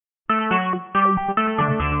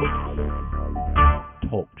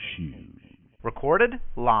Shoes. Recorded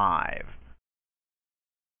live.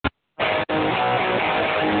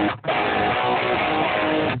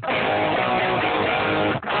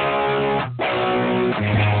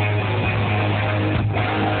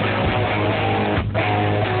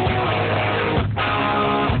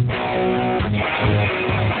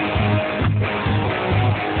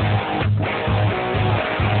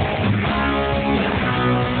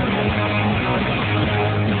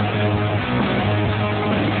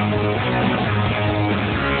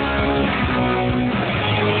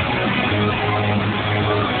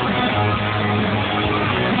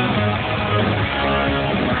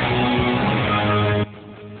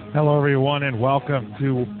 Hello, everyone, and welcome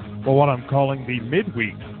to what I'm calling the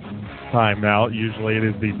midweek TimeOut. Usually it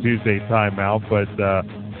is the Tuesday TimeOut, but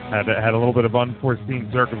had a little bit of unforeseen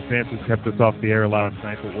circumstances kept us off the air last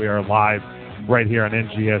night, but we are live right here on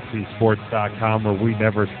ngscsports.com, where we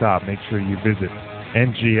never stop. Make sure you visit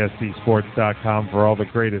ngscsports.com for all the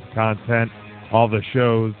greatest content, all the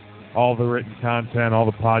shows, all the written content, all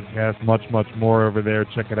the podcasts, much, much more over there.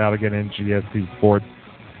 Check it out again,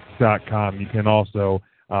 ngscsports.com. You can also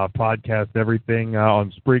podcast everything on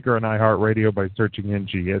Spreaker and iHeartRadio by searching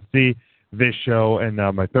NGSC. This show and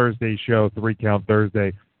my Thursday show, 3 Count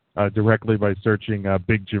Thursday, directly by searching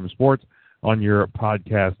Big Jim Sports on your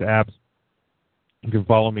podcast apps. You can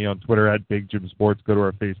follow me on Twitter at Big Jim Sports. Go to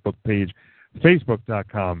our Facebook page,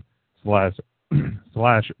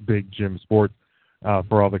 facebook.com/Big Jim Sports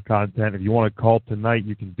for all the content. If you want to call tonight,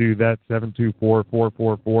 you can do that,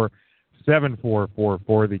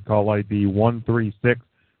 724-444-7444. The call ID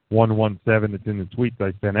 136117. It's in the tweets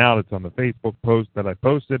I sent out. It's on the Facebook post that I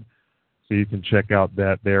posted, so you can check out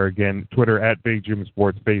that there. Again, Twitter at Big Jim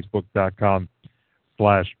Sports,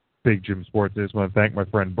 Facebook.com/Big Jim Sports. I just want to thank my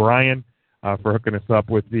friend Brian for hooking us up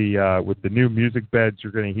with the new music beds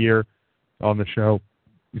you're going to hear on the show.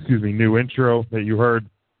 New intro that you heard,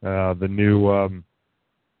 the new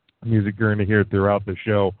music you're going to hear throughout the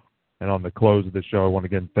show, and on the close of the show. I want to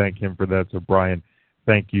again thank him for that. So, Brian,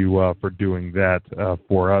 thank you for doing that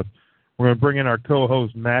for us. We're going to bring in our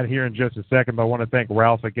co-host, Matt, here in just a second, but I want to thank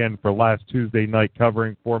Ralph again for last Tuesday night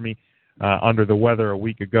covering for me under the weather a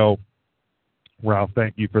week ago. Ralph,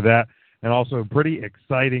 thank you for that. And also pretty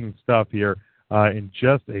exciting stuff here in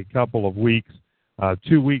just a couple of weeks,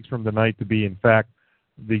 2 weeks from tonight to be, in fact,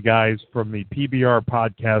 the guys from the PBR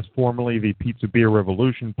podcast, formerly the Pizza Beer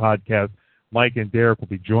Revolution podcast, Mike and Derek, will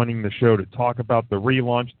be joining the show to talk about the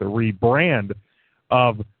relaunch, the rebrand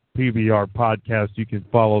of PBR Podcast. You can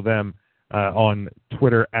follow them on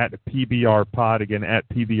Twitter at PBR Pod. Again, at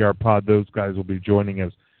PBR Pod. Those guys will be joining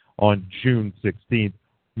us on June 16th.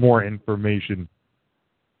 More information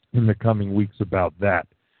in the coming weeks about that.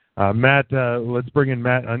 Matt, let's bring in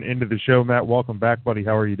Matt into the show. Matt, welcome back, buddy.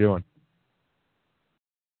 How are you doing?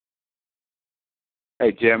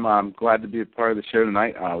 Hey, Jim. I'm glad to be a part of the show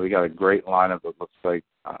tonight. We got a great lineup. It looks like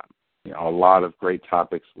a lot of great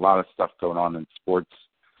topics, a lot of stuff going on in sports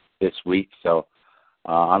this week. So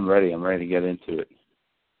I'm ready. I'm ready to get into it.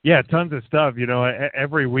 Yeah, tons of stuff.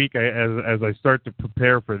 Every week as I start to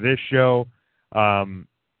prepare for this show, I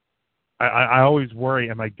always worry,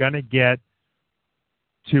 am I going to get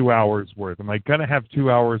 2 hours worth? Am I going to have 2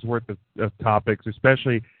 hours worth of topics,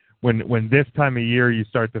 especially when this time of year you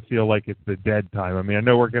start to feel like it's the dead time? I mean, I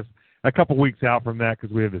know we're just a couple weeks out from that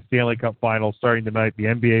because we have the Stanley Cup Finals starting tonight, the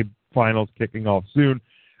NBA Finals kicking off soon.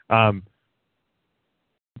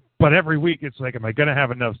 But every week it's like, am I going to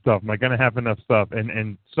have enough stuff? Am I going to have enough stuff?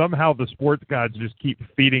 And somehow the sports gods just keep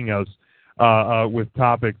feeding us with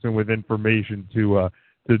topics and with information to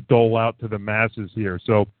dole out to the masses here.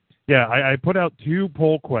 So, yeah, I put out 2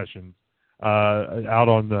 poll questions out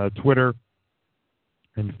on Twitter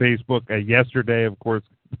and Facebook yesterday, of course,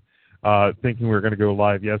 thinking we were going to go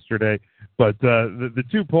live yesterday. But the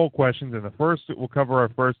 2 poll questions, and the first will cover our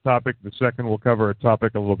first topic. The second will cover a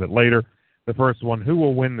topic a little bit later. The first one, who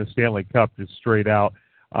will win the Stanley Cup, just straight out.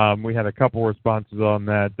 We had a couple responses on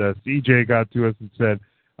that. CJ got to us and said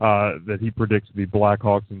that he predicts the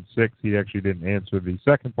Blackhawks in 6. He actually didn't answer the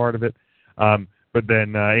second part of it. But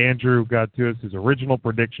then Andrew got to us. His original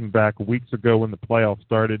prediction back weeks ago when the playoffs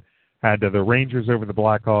started had the Rangers over the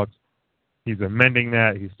Blackhawks. He's amending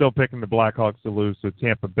that. He's still picking the Blackhawks to lose, so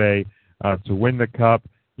Tampa Bay to win the Cup.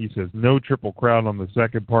 He says no Triple Crown on the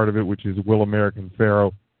second part of it, which is will American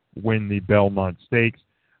Pharaoh win the Belmont Stakes.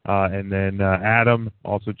 And then Adam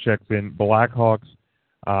also checks in Blackhawks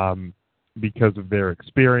because of their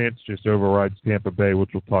experience, just overrides Tampa Bay, which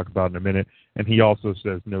we'll talk about in a minute. And he also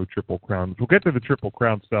says no Triple Crown. We'll get to the Triple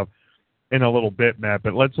Crown stuff in a little bit, Matt,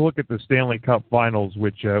 but let's look at the Stanley Cup Finals,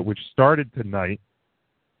 which started tonight.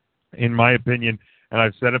 In my opinion, and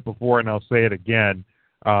I've said it before and I'll say it again,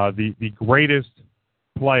 the greatest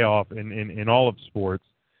playoff in all of sports,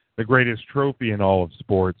 the greatest trophy in all of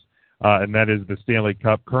sports, and that is the Stanley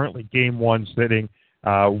Cup. Currently, Game 1 sitting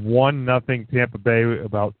 1-0 Tampa Bay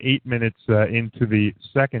about 8 minutes into the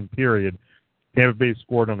second period. Tampa Bay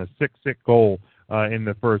scored on a 6-6 goal in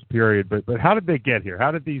the first period. But how did they get here?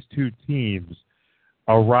 How did these two teams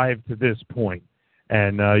arrive to this point?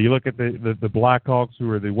 And you look at the Blackhawks, who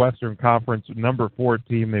are the Western Conference number 4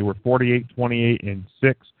 team. They were 48-28-6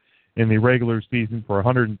 in the regular season for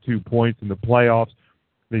 102 points in the playoffs.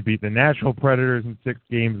 They beat the Nashville Predators in 6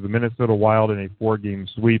 games, the Minnesota Wild in a 4-game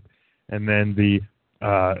sweep, and then the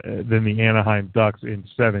Anaheim Ducks in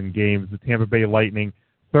 7 games. The Tampa Bay Lightning,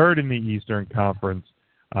 third in the Eastern Conference,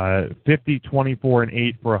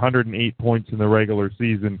 50-24-8 for 108 points in the regular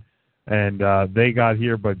season, and they got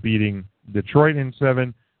here by beating Detroit in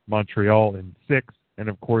 7, Montreal in 6, and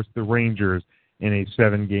of course the Rangers in a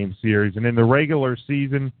 7-game series. And in the regular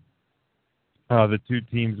season, the two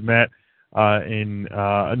teams met in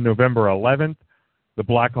November 11th. The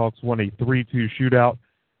Blackhawks won a 3-2 shootout,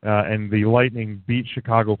 and the Lightning beat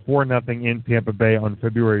Chicago 4-0 in Tampa Bay on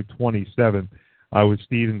February 27th, with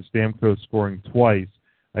Steven Stamkos scoring twice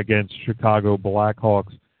against Chicago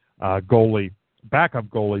Blackhawks backup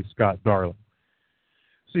goalie Scott Darling.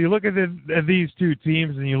 So you look at these two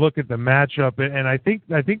teams and you look at the matchup, and I think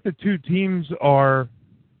the two teams are.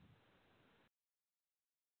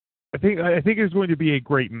 I think it's going to be a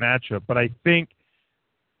great matchup, but I think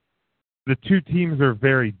the two teams are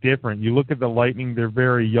very different. You look at the Lightning; they're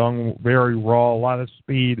very young, very raw, a lot of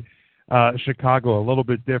speed. Chicago, a little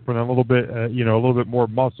bit different, a little bit more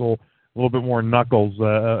muscle, a little bit more knuckles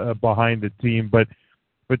behind the team. But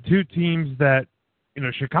two teams that,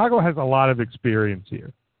 Chicago has a lot of experience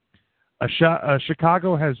here.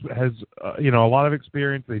 Chicago has a lot of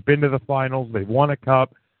experience. They've been to the finals. They've won a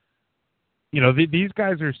cup. These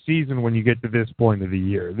guys are seasoned when you get to this point of the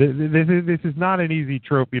year. This is not an easy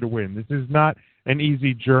trophy to win. This is not an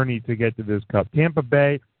easy journey to get to this cup. Tampa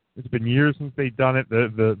Bay, it's been years since they've done it.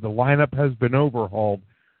 The lineup has been overhauled.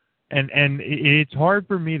 And it's hard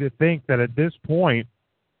for me to think that at this point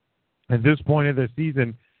of the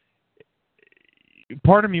season,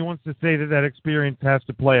 part of me wants to say that experience has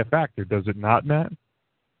to play a factor. Does it not, Matt?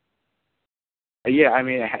 Yeah, I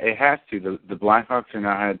mean, it has to. The Blackhawks are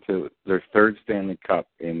now headed to their 3rd Stanley Cup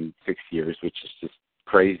in 6 years, which is just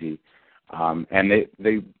crazy. And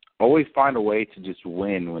they always find a way to just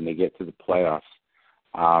win when they get to the playoffs.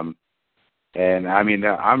 And, I mean,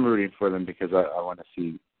 I'm rooting for them because I want to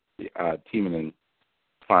see Timonen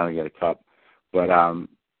finally get a cup. But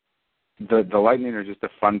the Lightning are just a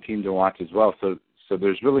fun team to watch as well. So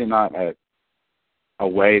there's really not a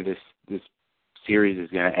way this series is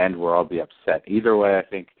going to end where I'll be upset. Either way, I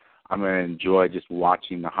think I'm going to enjoy just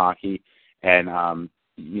watching the hockey. And,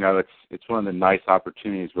 it's one of the nice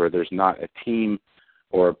opportunities where there's not a team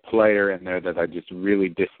or a player in there that I just really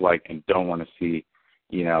dislike and don't want to see,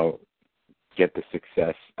 get the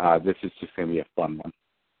success. This is just going to be a fun one.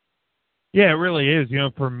 Yeah, it really is.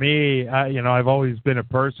 For me, I've always been a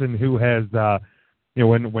person who has,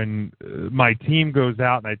 when my team goes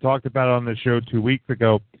out, and I talked about it on the show 2 weeks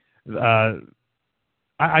ago,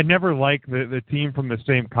 I never like the team from the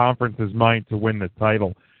same conference as mine to win the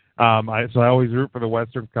title. So I always root for the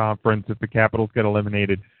Western Conference if the Capitals get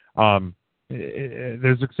eliminated.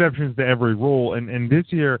 There's exceptions to every rule, and this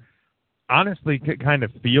year, honestly, it kind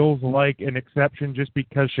of feels like an exception just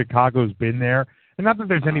because Chicago's been there. And not that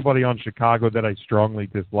there's anybody on Chicago that I strongly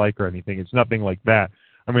dislike or anything. It's nothing like that.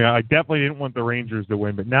 I mean, I definitely didn't want the Rangers to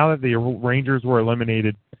win, but now that the Rangers were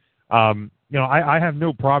eliminated, I have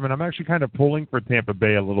no problem. And I'm actually kind of pulling for Tampa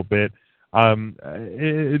Bay a little bit,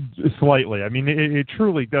 slightly. I mean, it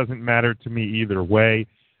truly doesn't matter to me either way,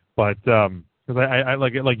 but because I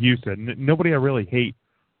like it, like you said, nobody I really hate,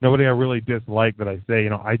 nobody I really dislike that I say,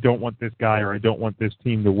 I don't want this guy or I don't want this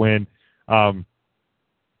team to win. I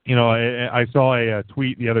saw a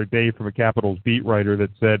tweet the other day from a Capitals beat writer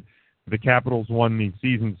that said the Capitals won the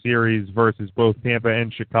season series versus both Tampa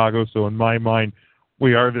and Chicago, so in my mind,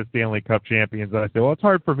 we are the Stanley Cup champions. And I said, well, it's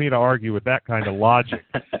hard for me to argue with that kind of logic.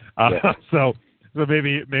 So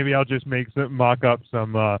maybe I'll just mock up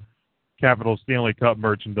some Capitals Stanley Cup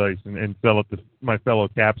merchandise and sell it to my fellow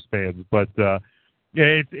Caps fans. But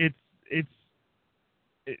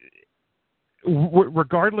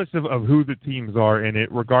regardless of who the teams are in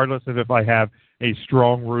it, regardless of if I have a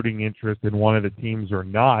strong rooting interest in one of the teams or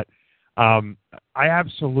not, I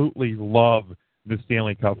absolutely love the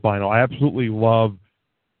Stanley Cup final. I absolutely love,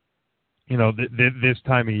 this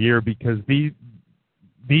time of year because these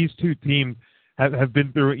two teams have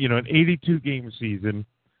been through, an 82-game season,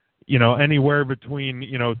 anywhere between,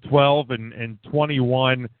 12 and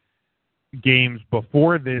 21 games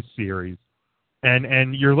before this series.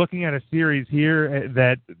 And you're looking at a series here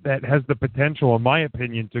that has the potential, in my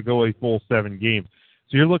opinion, to go a full 7 games.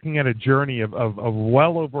 So you're looking at a journey of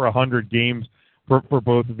well over 100 games for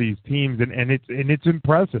both of these teams, and it's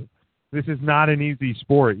impressive. This is not an easy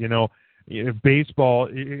sport. Baseball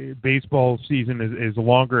season is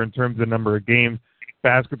longer in terms of number of games.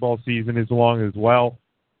 Basketball season is long as well.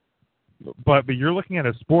 But you're looking at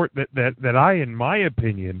a sport that I, in my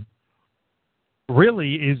opinion,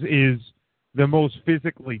 really is the most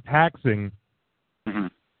physically taxing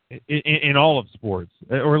in all of sports,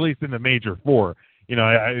 or at least in the major 4.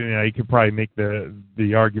 I could probably make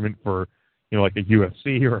the argument for like a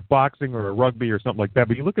UFC or a boxing or a rugby or something like that.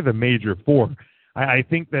 But you look at the major 4. I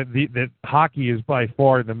think that hockey is by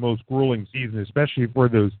far the most grueling season, especially for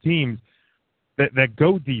those teams that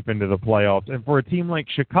go deep into the playoffs. And for a team like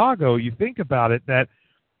Chicago, you think about it, that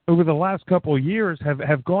over the last couple of years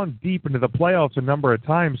have gone deep into the playoffs a number of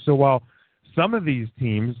times. So while some of these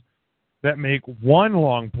teams that make one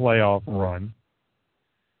long playoff run,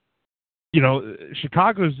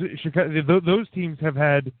 those teams have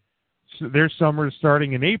had their summers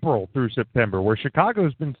starting in April through September, where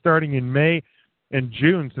Chicago's been starting in May and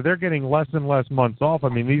June, so they're getting less and less months off. I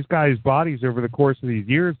mean, these guys' bodies over the course of these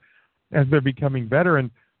years, as they're becoming better,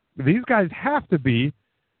 and these guys have to be,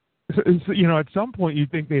 at some point you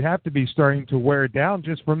think they'd have to be starting to wear down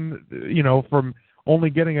just from only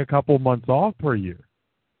getting a couple months off per year.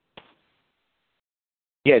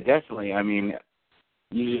 Yeah, definitely. I mean,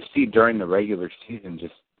 you just see during the regular season,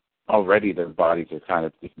 just already their bodies are kind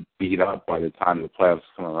of just beat up by the time the playoffs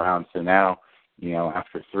come around. So now,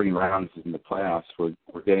 after 3 rounds in the playoffs,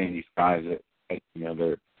 we're getting these guys that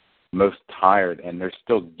they're most tired, and they're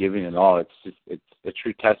still giving it all. It's a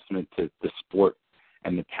true testament to the sport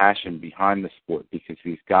and the passion behind the sport, because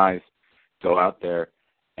these guys go out there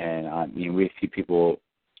and we see people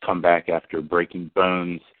come back after breaking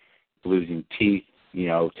bones, losing teeth,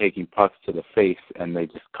 taking pucks to the face, and they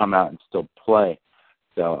just come out and still play.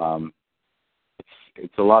 So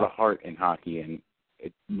it's a lot of heart in hockey, and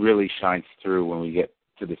it really shines through when we get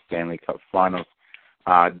to the Stanley Cup Finals.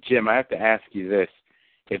 Jim, I have to ask you this.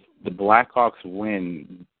 If the Blackhawks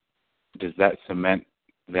win, does that cement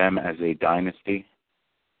them as a dynasty?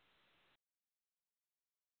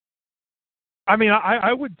 I mean,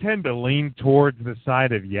 I would tend to lean towards the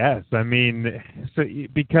side of yes. I mean,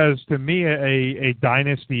 because to me, a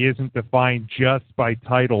dynasty isn't defined just by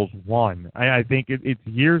titles won. I think it's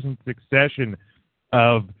years in succession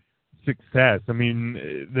of success. I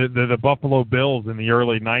mean, the Buffalo Bills in the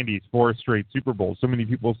early '90s, 4 straight Super Bowls. So many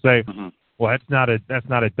people say, well, that's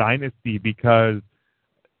not a dynasty because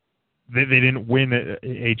they didn't win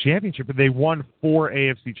a championship, but they won 4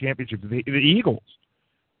 AFC championships. The Eagles,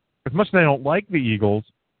 as much as I don't like the Eagles,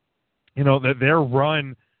 that their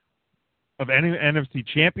run of NFC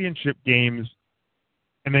championship games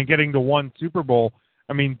and then getting to 1 Super Bowl,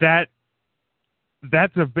 I mean, that's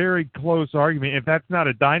a very close argument. If that's not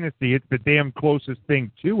a dynasty, it's the damn closest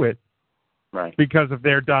thing to it. Right. Because of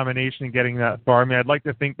their domination and getting that far. I mean, I'd like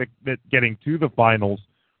to think that getting to the finals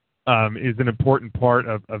is an important part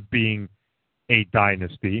of being a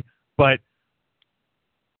dynasty. But,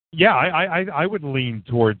 yeah, I would lean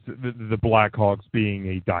towards the Blackhawks being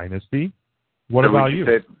a dynasty. What about you?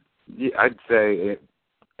 I'd say,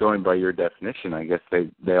 going by your definition, I guess they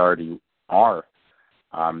already are.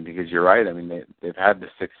 Because you're right. I mean, they've had the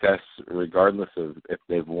success regardless of if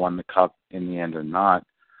they've won the Cup in the end or not.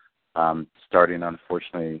 Starting,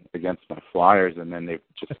 unfortunately, against my Flyers, and then they've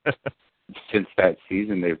just, since that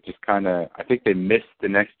season, they've just kind of, I think they missed the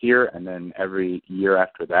next year, and then every year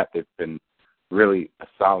after that, they've been really a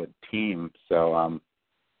solid team. So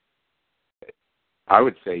I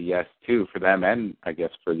would say yes, too, for them, and I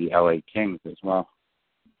guess for the LA Kings as well.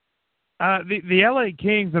 The LA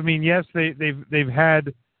Kings, I mean, yes, they've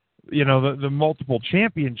had, the multiple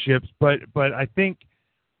championships, but I think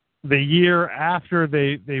the year after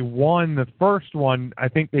they won the first one, I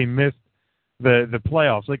think they missed the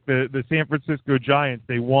playoffs. Like the San Francisco Giants,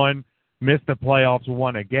 they won, missed the playoffs,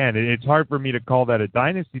 won again. And it's hard for me to call that a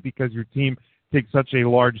dynasty because your team takes such a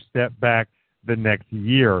large step back the next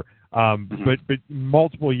year. But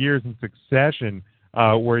multiple years in succession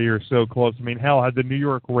where you're so close. I mean, hell, had the New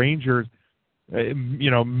York Rangers,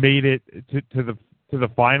 made it to the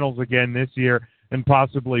finals again this year and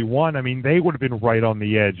possibly won, I mean, they would have been right on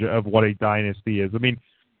the edge of what a dynasty is. I mean,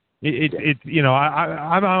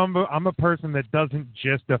 I'm a person that doesn't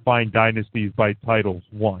just define dynasties by titles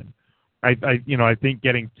won. I think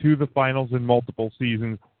getting to the finals in multiple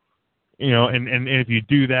seasons, and if you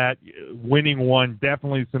do that, winning one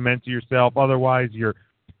definitely cements yourself. Otherwise, you're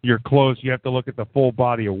close. You have to look at the full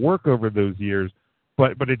body of work over those years,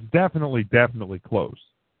 but it's definitely close.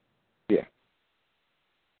 Yeah.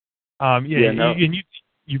 And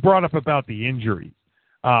you brought up about the injuries.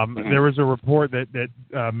 There was a report that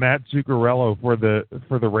Matt Zuccarello for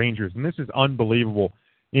the Rangers, and this is unbelievable.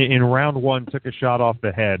 In round one, took a shot off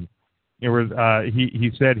the head. It was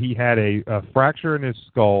he said he had a fracture in his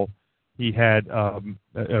skull. He had a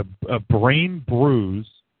brain bruise,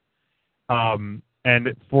 and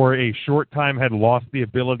for a short time had lost the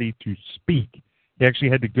ability to speak. He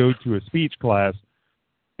actually had to go to a speech class,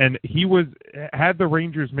 and had the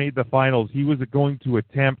Rangers made the finals, he was going to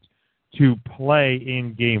attempt to play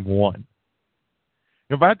in Game 1.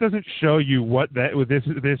 If that doesn't show you what that with this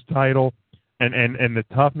title and the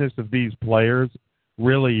toughness of these players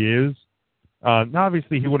really is,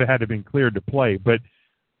 obviously he would have had to been cleared to play, but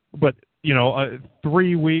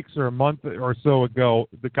 3 weeks or a month or so ago,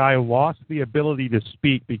 the guy lost the ability to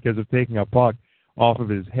speak because of taking a puck off of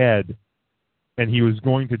his head, and he was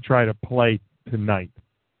going to try to play tonight.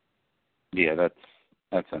 Yeah,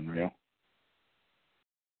 that's unreal.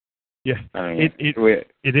 Yeah, I mean, it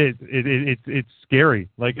is. It's scary.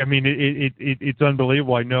 Like, I mean, it's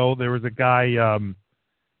unbelievable. I know there was a guy,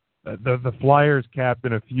 the Flyers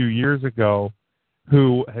captain a few years ago,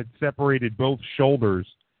 who had separated both shoulders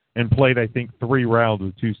and played, I think, 3 rounds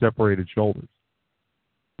with 2 separated shoulders.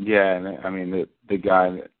 Yeah, and I mean the guy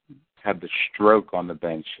that had the stroke on the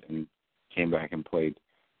bench and came back and played.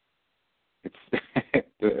 It's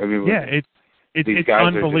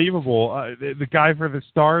unbelievable. The guy for the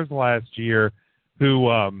Stars last year,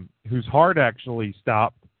 whose heart actually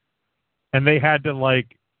stopped, and they had to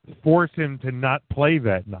force him to not play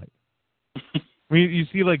that night. I mean, you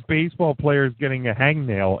see baseball players getting a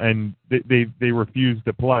hangnail and they refuse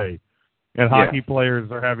to play, and hockey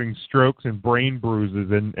players are having strokes and brain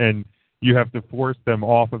bruises, and you have to force them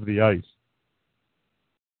off of the ice.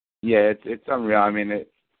 Yeah, it's unreal. I mean,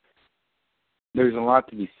 there's a lot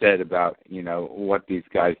to be said about what these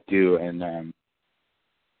guys do, and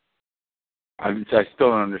I still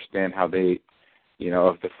don't understand how they,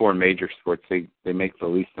 of the 4 major sports, they make the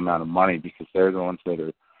least amount of money, because they're the ones that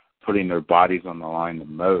are putting their bodies on the line the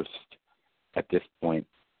most at this point.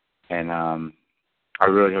 And I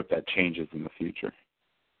really hope that changes in the future.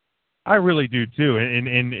 I really do too.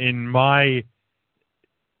 In my,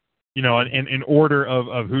 in order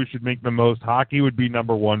of who should make the most, hockey would be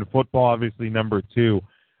number 1, football obviously number 2,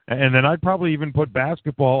 and then I'd probably even put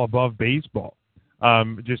basketball above baseball. I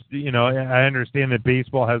understand that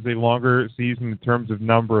baseball has a longer season in terms of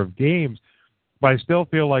number of games, but I still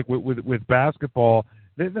feel like with basketball,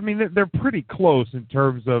 they're pretty close in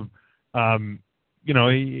terms of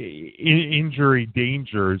injury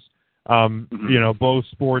dangers. Both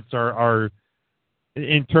sports are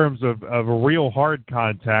in terms of a real hard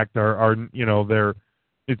contact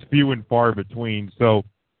it's few and far between. So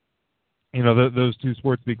those 2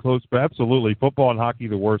 sports be close, but absolutely football and hockey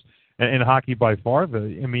the worst, and hockey by far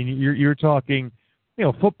you're talking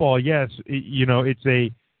football. Yes,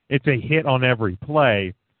 it's a hit on every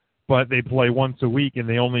play, but they play once a week and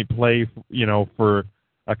they only play for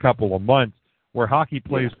a couple of months, where hockey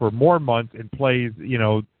plays for more months and plays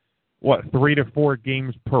 3 to 4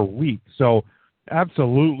 games per week. So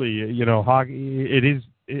absolutely, hockey,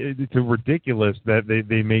 it's ridiculous that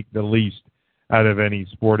they make the least out of any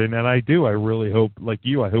sport, and I really hope, like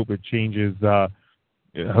you, I hope it changes.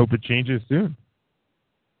 Hope it changes soon.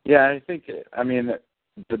 Yeah, I think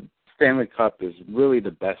the Stanley Cup is really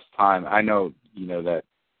the best time. I know that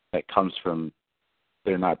comes from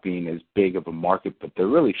there not being as big of a market, but there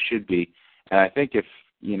really should be. And I think if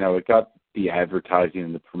it got the advertising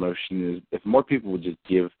and the promotion, if more people would just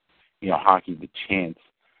give hockey the chance,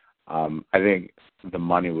 I think the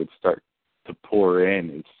money would start to pour in.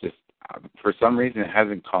 It's just for some reason it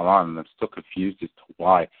hasn't caught on, and I'm still confused as to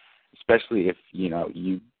why. Especially if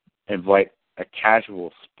you invite a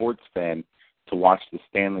casual sports fan to watch the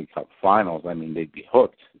Stanley Cup Finals, they'd be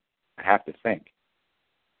hooked. I have to think.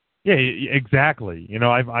 Yeah, exactly.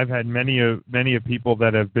 I've had many of people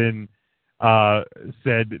that have been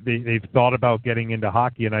said they've thought about getting into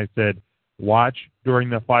hockey, and I said, watch during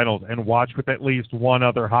the finals and watch with at least one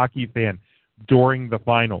other hockey fan during the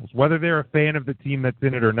finals, whether they're a fan of the team that's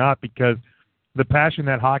in it or not, because the passion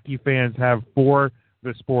that hockey fans have for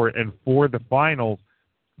the sport and for the finals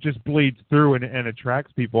just bleeds through and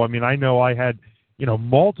attracts people. I know I had,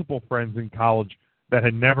 multiple friends in college that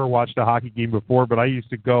had never watched a hockey game before, but I used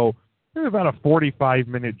to go about a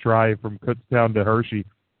 45-minute drive from Kutztown to Hershey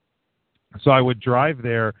So I would drive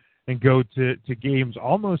there and go to games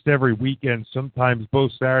almost every weekend, sometimes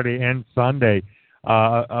both Saturday and Sunday,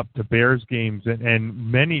 up to Bears games.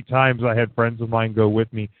 And many times I had friends of mine go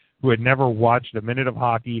with me who had never watched a minute of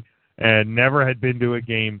hockey and never had been to a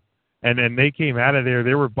game. And then they came out of there,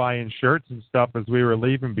 they were buying shirts and stuff as we were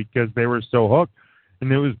leaving because they were so hooked.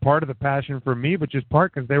 And it was part of the passion for me, but just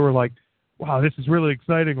part because they were like, wow, this is really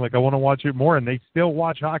exciting. Like, I want to watch it more. And they still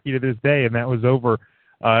watch hockey to this day, and that was over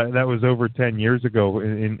 10 years ago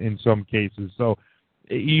in some cases. So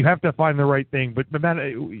you have to find the right thing. But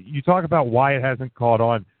man, you talk about why it hasn't caught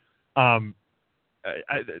on. I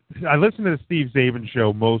listen to the Steve Zabin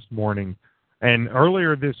show most mornings, and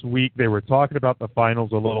earlier this week they were talking about the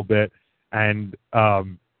finals a little bit, and I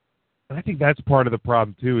think that's part of the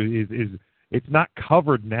problem too. Is it's not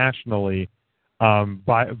covered nationally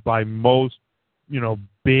by most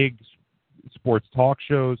big sports talk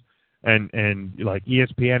shows, and like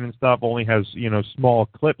ESPN and stuff only has small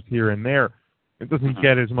clips here and there. It doesn't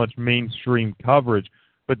get as much mainstream coverage.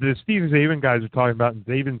 But the Steve Zabin guys are talking about, and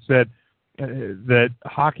Zabin said that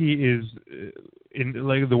hockey is, in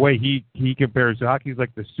like the way he compares to hockey, is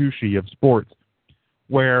like the sushi of sports,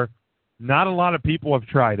 where not a lot of people have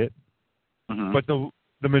tried it, but the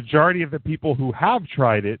majority of the people who have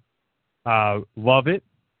tried it love it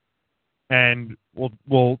and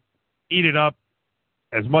will eat it up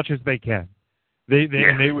as much as they can.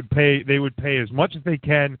 They would pay as much as they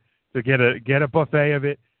can to get a buffet of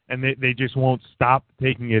it, and they just won't stop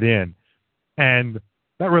taking it in. And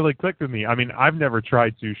that really clicked with me. I mean, I've never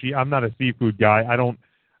tried sushi. I'm not a seafood guy.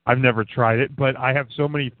 I've never tried it, but I have so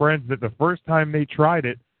many friends that the first time they tried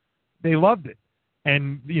it, they loved it.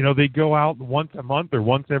 And, they go out once a month or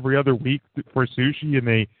once every other week for sushi, and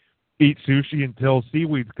they eat sushi until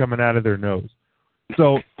seaweed's coming out of their nose.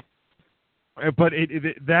 So, but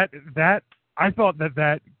I thought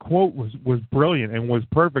that quote was brilliant and was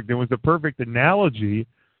perfect. It was the perfect analogy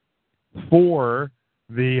for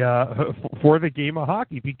the game of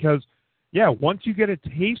hockey, because once you get a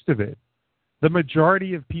taste of it, the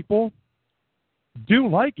majority of people do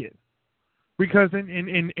like it, because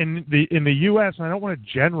in the U.S., and I don't want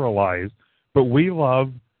to generalize, but we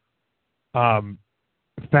love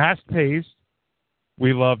fast paced,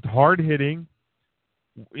 we loved hard hitting,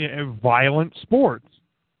 violent sports.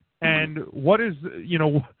 And what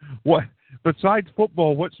besides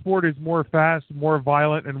football, what sport is more fast, more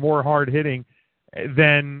violent, and more hard hitting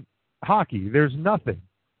than hockey? There's nothing.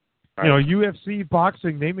 Right. UFC,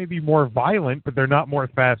 boxing, they may be more violent, but they're not more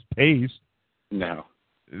fast paced. No.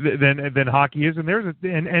 Than hockey is.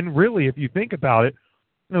 And really, if you think about it,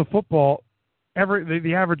 football,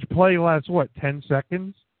 the average play lasts 10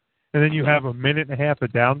 seconds, and then you have a minute and a half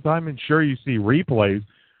of downtime. And sure, you see replays,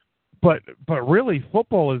 but really,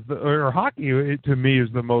 football or hockey to me is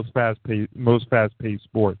the most fast paced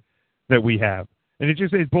sport that we have. And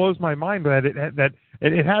it blows my mind that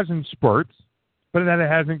it has in spurts, but that it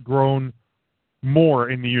hasn't grown more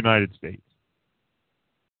in the United States.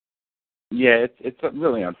 Yeah, it's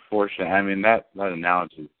really unfortunate. I mean, that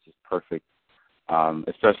analogy is just perfect,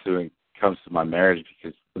 especially when it comes to my marriage,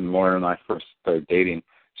 because when Lauren and I first started dating,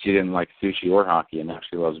 she didn't like sushi or hockey, and now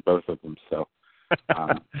she loves both of them. So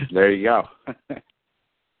there you go.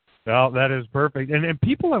 Well, that is perfect. And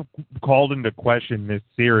people have called into question this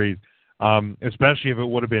series, especially if it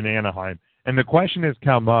would have been Anaheim. And the question has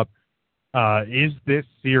come up, is this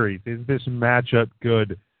matchup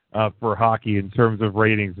good for hockey in terms of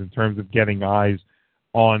ratings, in terms of getting eyes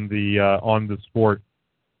on the sport?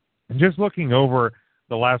 And just looking over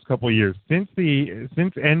the last couple of years, since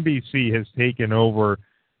NBC has taken over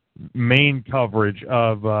main coverage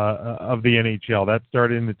of the NHL, that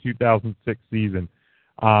started in the 2006 season.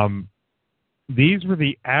 These were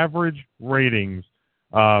the average ratings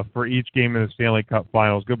for each game in the Stanley Cup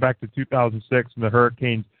Finals. Go back to 2006, and the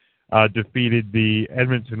Hurricanes defeated the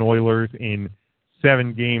Edmonton Oilers in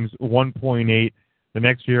 7 games, 1.8. The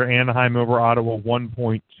next year, Anaheim over Ottawa,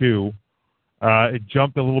 1.2. It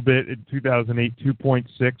jumped a little bit in 2008,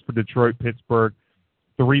 2.6 for Detroit-Pittsburgh,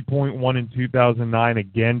 3.1 in 2009,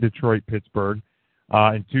 again Detroit-Pittsburgh.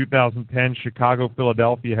 In 2010,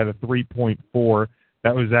 Chicago-Philadelphia had a 3.4.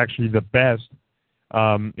 That was actually the best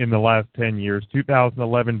in the last 10 years.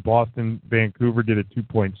 2011, Boston-Vancouver did a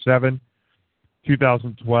 2.7.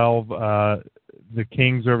 2012, the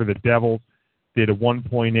Kings over the Devils did a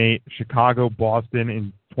 1.8. Chicago-Boston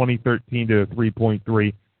in 2013 did a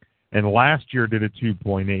 3.3. And last year did a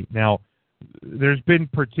 2.8. Now, there's been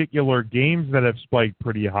particular games that have spiked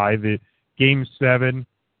pretty high. The Game 7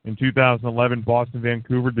 in 2011,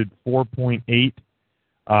 Boston-Vancouver did 4.8.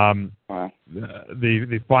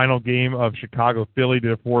 The final game of Chicago-Philly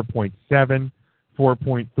did a 4.7,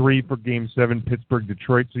 4.3 for Game 7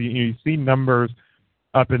 Pittsburgh-Detroit. So you see numbers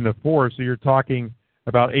up in the 4, so you're talking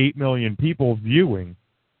about 8 million people viewing.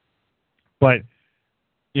 But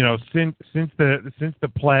since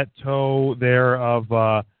the plateau there of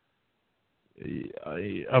like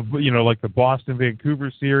the Boston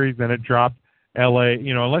Vancouver series, then it dropped LA.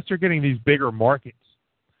 Unless you're getting these bigger markets,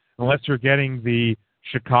 unless you're getting the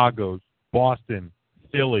Chicago's, Boston,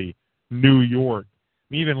 Philly, New York.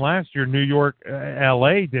 Even last year, New York,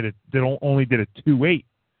 LA only did a 2.8.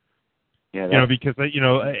 Yeah, because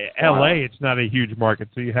LA, it's not a huge market,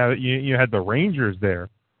 so you had the Rangers there,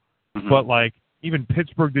 but like even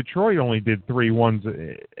Pittsburgh, Detroit only did 3-1s,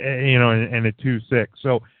 and a 2.6.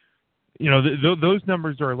 So those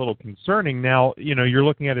numbers are a little concerning. Now you're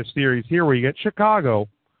looking at a series here where you get Chicago,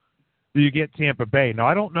 you get Tampa Bay. Now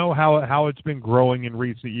I don't know how it's been growing in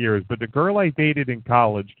recent years, but the girl I dated in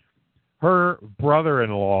college, her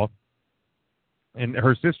brother-in-law and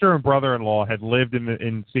her sister and brother-in-law had lived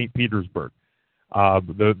in St. Petersburg.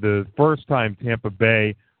 The first time Tampa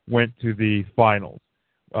Bay went to the finals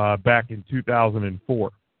back in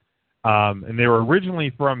 2004. And they were originally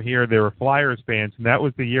from here. They were Flyers fans, and that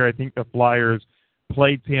was the year I think the Flyers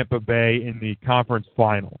played Tampa Bay in the conference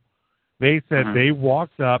final. They said they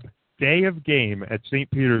walked up day of game at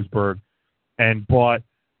St. Petersburg and bought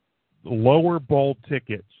lower bowl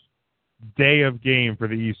tickets day of game for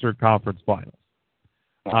the Eastern Conference Finals.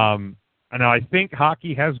 And I think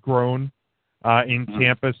hockey has grown in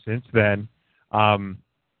Tampa since then. So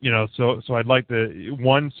I'd like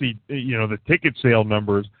to see the ticket sale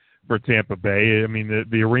numbers for Tampa Bay. I mean,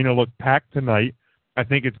 the arena looked packed tonight. I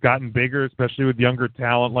think it's gotten bigger, especially with younger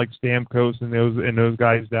talent like Stamkos and those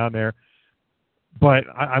guys down there. But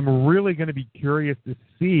I'm really going to be curious to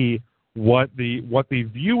see what the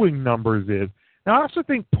viewing numbers is. Now, I also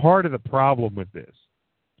think part of the problem with this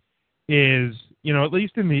is, at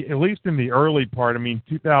least in the early part, I mean,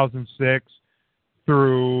 2006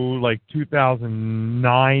 through like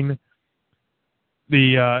 2009,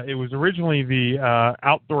 it was originally the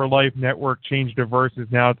Outdoor Life Network changed to Versus.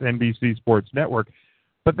 Now it's NBC Sports Network,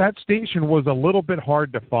 but that station was a little bit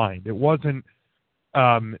hard to find. It wasn't,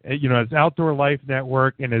 as Outdoor Life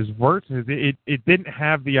Network and as Versus, it didn't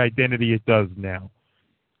have the identity it does now.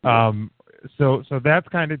 So that's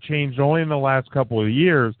kind of changed only in the last couple of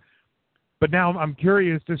years. But now I'm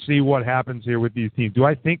curious to see what happens here with these teams. Do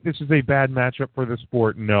I think this is a bad matchup for the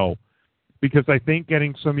sport? No. Because I think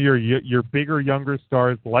getting some of your bigger, younger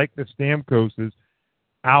stars like the Stamkoses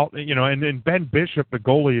out, and Ben Bishop, the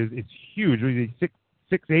goalie, is huge. He's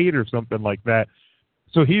 6'8" or something like that.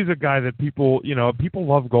 So he's a guy that people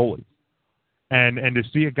love goalies. And to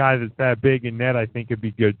see a guy that's that big in net, I think would be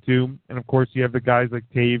good too. And of course, you have the guys like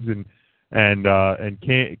Taves and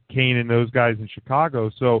Kane and those guys in Chicago.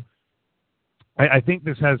 So I think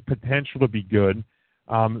this has potential to be good.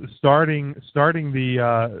 Starting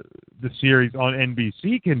the series on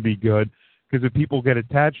NBC can be good because if people get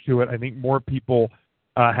attached to it, I think more people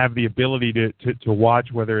have the ability to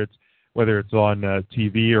watch, whether it's on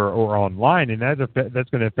TV or online, and that's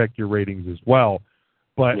going to affect your ratings as well.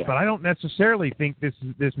 But I don't necessarily think this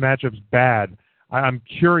matchup's bad. I'm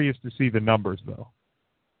curious to see the numbers though.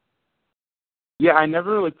 Yeah, I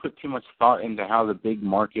never really put too much thought into how the big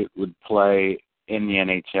market would play in the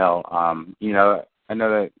NHL. I know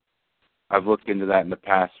that I've looked into that in the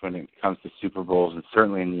past when it comes to Super Bowls and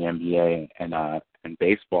certainly in the NBA and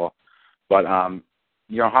baseball. But,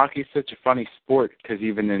 hockey's such a funny sport because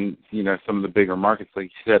even in, some of the bigger markets, like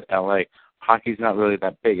you said, LA, hockey's not really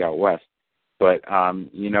that big out west. But,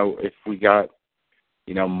 if we got,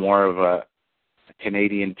 more of a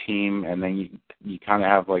Canadian team and then you kind of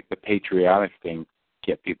have like the patriotic thing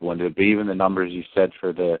get people into it. But even the numbers you said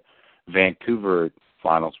for the Vancouver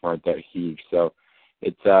finals weren't that huge. So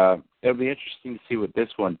it'll be interesting to see what this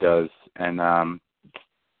one does, and it'll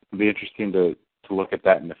be interesting to look at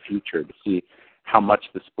that in the future to see how much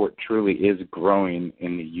the sport truly is growing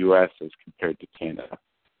in the U.S. as compared to Canada.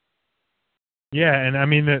 Yeah, and I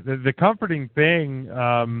mean the comforting thing,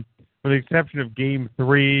 with the exception of Game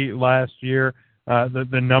 3 last year,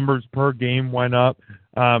 the numbers per game went up.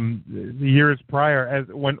 The years prior, as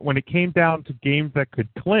when it came down to games that could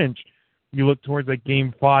clinch, you look towards like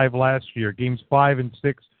Game 5 last year, Games 5 and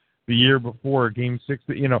 6 the year before, Game 6.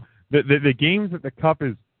 The games that the Cup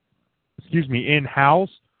is, in-house,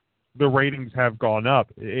 the ratings have gone up.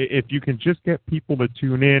 If you can just get people to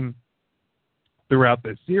tune in throughout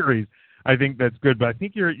the series, I think that's good. But I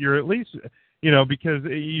think you're at least, because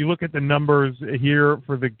you look at the numbers here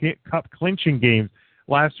for the Cup clinching games,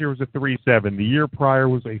 Last year was a 3.7. The year prior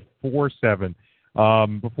was a 4.7.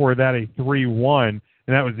 Before that, a 3.1, and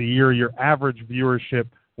that was the year your average viewership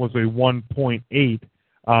was a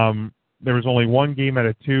 1.8. There was only one game at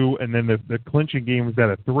a 2, and then the clinching game was at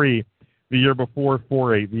a 3. The year before,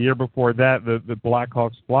 4.8. The year before that, the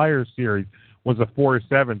Blackhawks Flyers series was a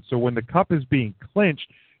 4.7. So when the cup is being clinched,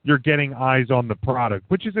 you're getting eyes on the product,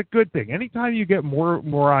 which is a good thing. Anytime you get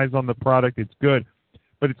more eyes on the product, it's good.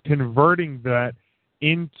 But it's converting that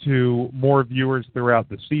into more viewers throughout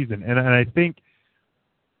the season. And I think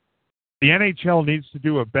the NHL needs to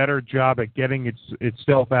do a better job at getting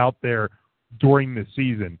itself out there during the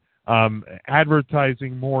season,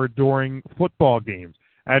 advertising more during football games,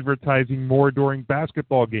 advertising more during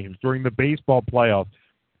basketball games, during the baseball playoffs.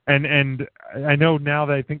 And I know now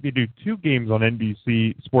that I think they do 2 games on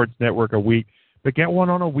NBC Sports Network a week, but get one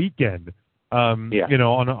on a weekend, you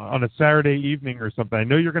know, on a Saturday evening or something. I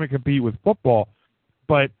know you're going to compete with football,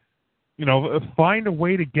 but, you know, find a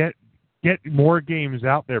way to get more games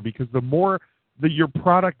out there, because the more that your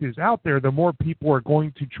product is out there, the more people are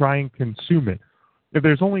going to try and consume it. If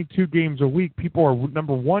there's only 2 games a week, people are,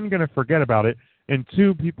 number one, going to forget about it, and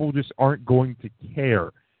 2, people just aren't going to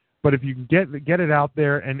care. But if you can get it out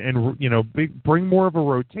there and you know, bring more of a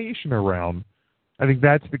rotation around, I think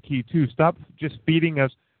that's the key too. Stop just feeding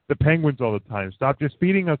us the Penguins all the time. Stop just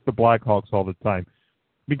feeding us the Blackhawks all the time.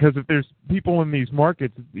 Because if there's people in these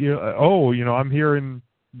markets, you know, I'm here in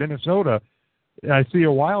Minnesota, and I see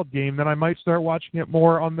a Wild game, then I might start watching it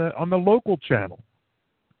more on the local channel.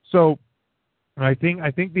 So I think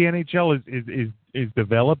the NHL is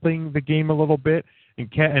developing the game a little bit.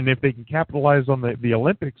 And if they can capitalize on the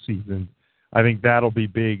Olympic season, I think that'll be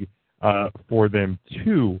big for them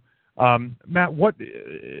too. Matt,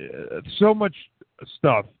 so much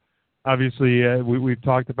stuff, obviously, we've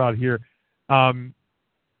talked about here.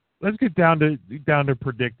 Let's get down to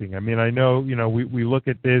predicting. I mean, I know, you know, we look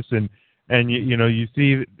at this and you know, you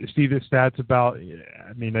see the stats about.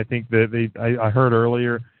 I mean, I think that I heard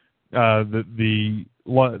earlier the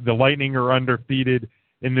Lightning are undefeated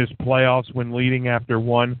in this playoffs when leading after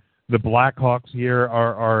 1. The Blackhawks here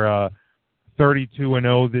are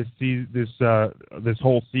 32-0 this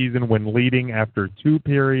whole season when leading after 2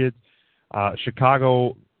 periods.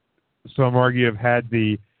 Chicago, some argue, have had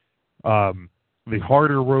the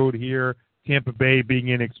harder road here. Tampa Bay being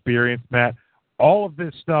inexperienced. Matt, all of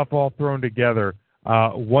this stuff all thrown together,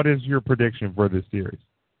 what is your prediction for this series?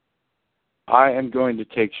 I am going to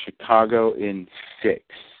take Chicago in 6.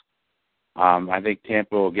 I think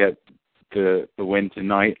Tampa will get the win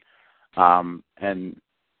tonight. And,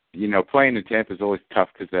 you know, playing in Tampa is always tough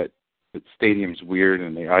because that stadium's weird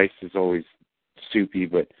and the ice is always soupy.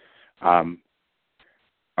 But I'm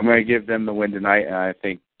going to give them the win tonight, and I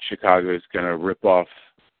think Chicago is going to rip off,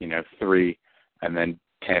 you know, 3, and then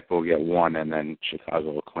Tampa will get 1, and then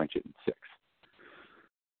Chicago will clinch it in 6.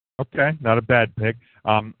 Okay, not a bad pick.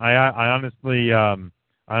 I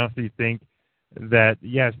honestly think that,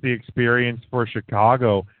 yes, the experience for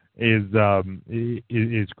Chicago is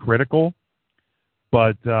critical,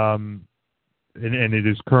 but and it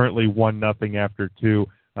is currently 1-0 after 2.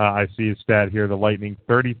 I see a stat here: the Lightning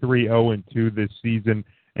 33-0-2 this season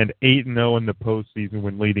and 8-0 in the postseason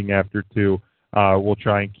when leading after 2. We'll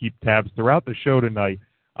try and keep tabs throughout the show tonight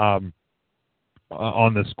on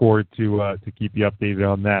the score to keep you updated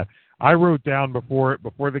on that. I wrote down before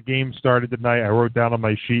the game started tonight. I wrote down on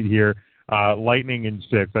my sheet here. Lightning in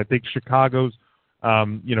 6. I think Chicago's,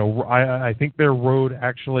 you know, I think their road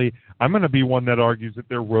actually, I'm going to be one that argues that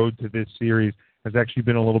their road to this series has actually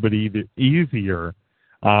been a little bit easier.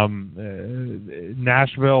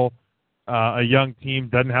 Nashville, a young team,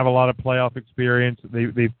 doesn't have a lot of playoff experience.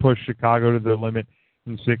 They've pushed Chicago to the limit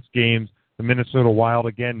in 6 games. The Minnesota Wild,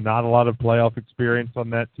 again, not a lot of playoff experience on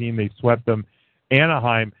that team. They swept them.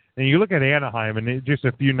 Anaheim, and you look at Anaheim, and just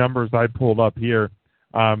a few numbers I pulled up here.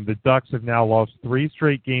 The Ducks have now lost 3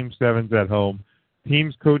 straight Game 7s at home.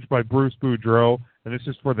 Teams coached by Bruce Boudreau, and this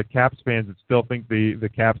is for the Caps fans that still think the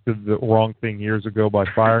Caps did the wrong thing years ago by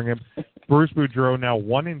firing him. Bruce Boudreau now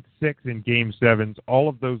 1-6 in Game 7s. All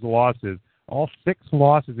of those losses, all 6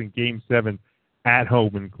 losses in Game 7 at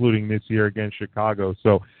home, including this year against Chicago.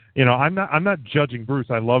 So, you know, I'm not judging Bruce.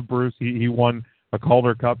 I love Bruce. He won a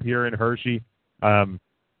Calder Cup here in Hershey, and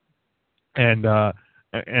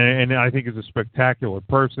I think is a spectacular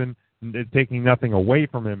person, taking nothing away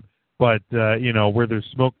from him. But, you know, where there's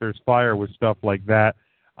smoke, there's fire with stuff like that.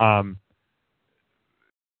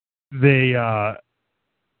 The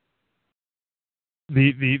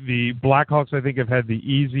Blackhawks, I think, have had the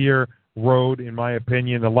easier road, in my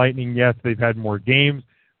opinion. The Lightning, yes, they've had more games.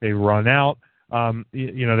 They run out.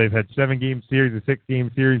 They've had 7-game series, a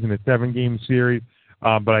 6-game series, and a 7-game series.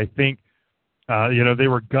 But I think, they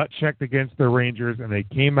were gut-checked against the Rangers, and they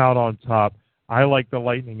came out on top. I like the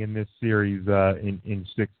Lightning in this series in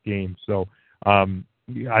 6 games. So I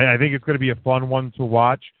think it's going to be a fun one to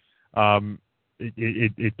watch.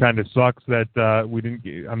 It kind of sucks that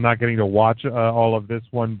I'm not getting to watch all of this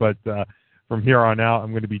one, but from here on out,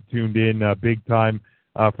 I'm going to be tuned in big time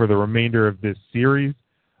for the remainder of this series.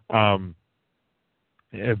 Again,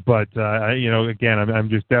 I'm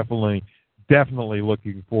just definitely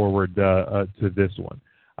looking forward to this one.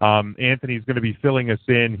 Anthony's going to be filling us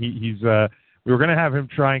in. We were going to have him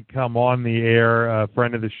try and come on the air, a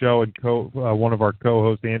friend of the show and one of our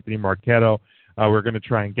co-hosts, Anthony Marchetto. We're going to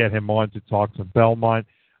try and get him on to talk some Belmont,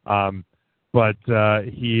 but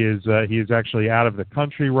he is actually out of the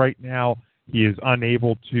country right now. He is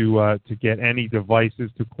unable to get any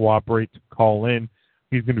devices to cooperate to call in.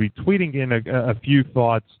 He's going to be tweeting in a few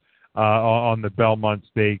thoughts on the Belmont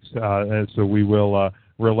Stakes, so we will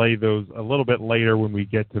relay those a little bit later when we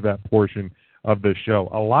get to that portion of the show.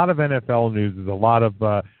 A lot of NFL news. There's a lot of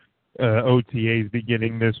OTAs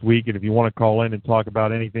beginning this week, and if you want to call in and talk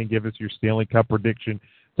about anything, give us your Stanley Cup prediction,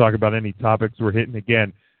 talk about any topics we're hitting.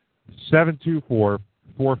 Again,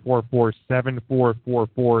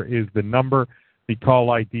 724-444-7444 is the number. The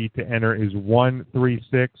call ID to enter is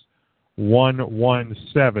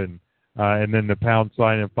 136117, and then the pound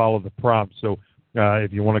sign and follow the prompt. So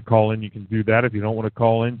if you want to call in, you can do that. If you don't want to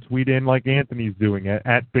call in, tweet in like Anthony's doing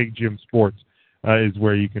at Big Jim Sports is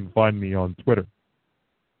where you can find me on Twitter.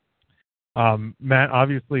 Matt,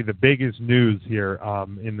 obviously the biggest news here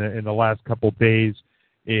in the last couple days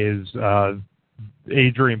is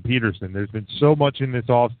Adrian Peterson. There's been so much in this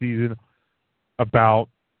offseason about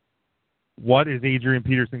what is Adrian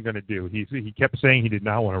Peterson going to do. He kept saying he did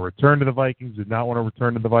not want to return to the Vikings, The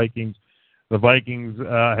Vikings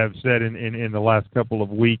have said in the last couple of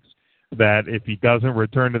weeks that if he doesn't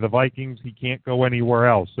return to the Vikings, he can't go anywhere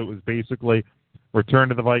else. So it was basically return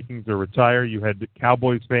to the Vikings or retire. You had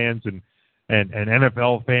Cowboys fans and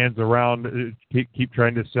NFL fans around keep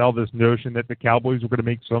trying to sell this notion that the Cowboys were going to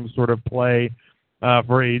make some sort of play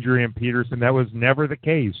for Adrian Peterson. That was never the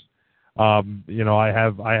case. I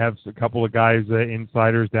have a couple of guys,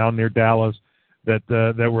 insiders down near Dallas,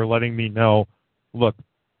 that were letting me know, look,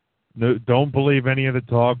 no, don't believe any of the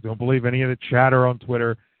talk. Don't believe any of the chatter on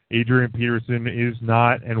Twitter. Adrian Peterson is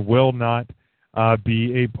not and will not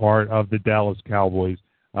be a part of the Dallas Cowboys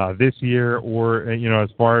this year, or as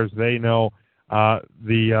far as they know,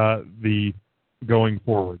 the going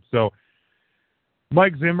forward. So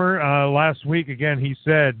Mike Zimmer last week, again, he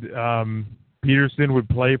said Peterson would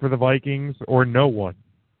play for the Vikings or no one.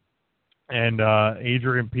 And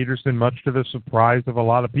Adrian Peterson, much to the surprise of a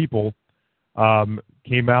lot of people,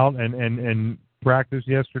 came out and practiced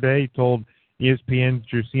yesterday. He told ESPN's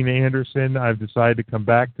Josina Anderson, I've decided to come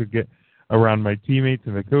back to get around my teammates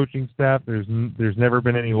and the coaching staff. There's never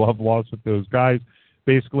been any love lost with those guys.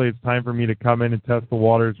 Basically, it's time for me to come in and test the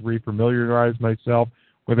waters, refamiliarize myself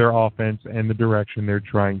with their offense and the direction they're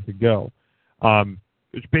trying to go.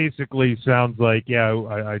 Which basically sounds like,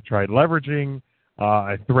 I tried leveraging,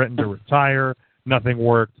 I threatened to retire, nothing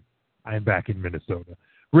worked, I'm back in Minnesota.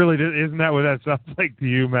 Really, isn't that what that sounds like to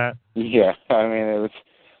you, Matt? Yeah, I mean, it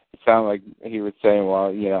sounded like he was saying, well,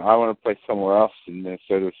 I want to play somewhere else, and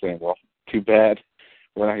Minnesota was saying, well, too bad.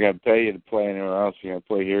 We're not going to pay you to play anywhere else. You're going to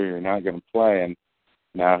play here, you're not going to play. And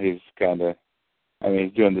now he's kind of,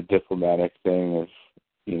 he's doing the diplomatic thing of,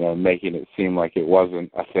 making it seem like it wasn't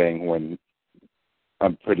a thing when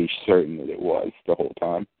I'm pretty certain that it was the whole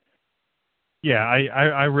time. Yeah,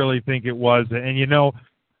 I really think it was. And,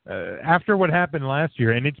 after what happened last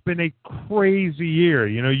year, and it's been a crazy year,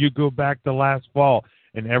 you go back to last fall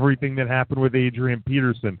and everything that happened with Adrian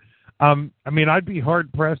Peterson. I'd be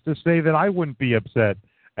hard-pressed to say that I wouldn't be upset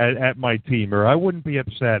at my team, or I wouldn't be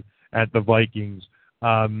upset at the Vikings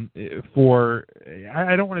for,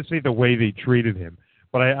 I don't want to say the way they treated him,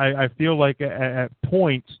 but I feel like at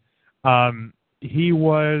points he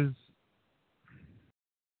was,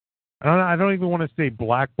 I don't even want to say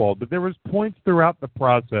blackballed, but there was points throughout the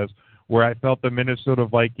process where I felt the Minnesota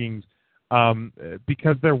Vikings,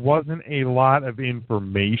 because there wasn't a lot of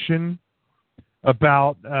information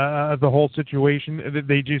about the whole situation.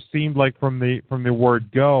 They just seemed like from the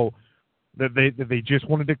word go that they just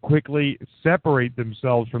wanted to quickly separate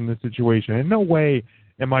themselves from the situation. In no way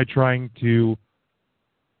am I trying to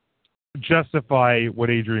justify what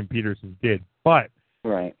Adrian Peterson did, but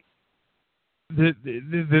right.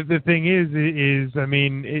 The thing is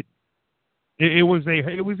it was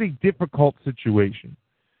a difficult situation.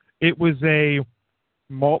 It was a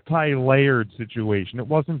multi-layered situation. It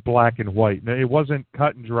wasn't black and white. It wasn't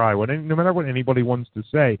cut and dry. No matter what anybody wants to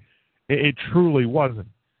say, it truly wasn't.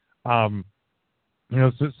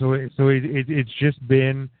 It's just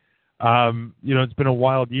been, it's been a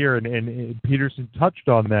wild year, and Peterson touched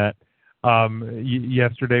on that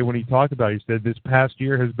yesterday when he talked about it. He said this past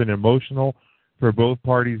year has been emotional for both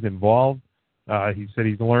parties involved. He said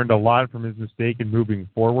he's learned a lot from his mistake and moving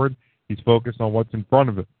forward. He's focused on what's in front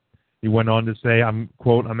of him. He went on to say, I'm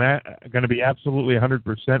going to be absolutely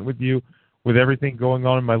 100% with you. With everything going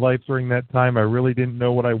on in my life during that time, I really didn't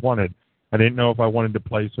know what I wanted. I didn't know if I wanted to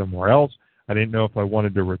play somewhere else. I didn't know if I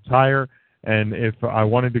wanted to retire. And if I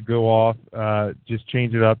wanted to go off, just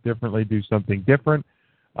change it up differently, do something different.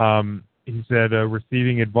 He said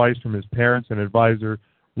receiving advice from his parents and advisor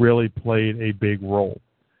really played a big role.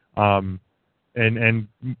 And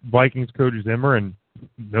Vikings coach Zimmer, and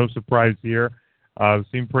no surprise here,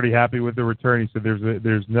 seemed pretty happy with the return. He said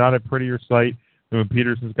there's not a prettier sight than when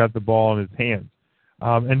Peterson's got the ball in his hands.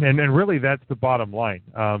 And really that's the bottom line.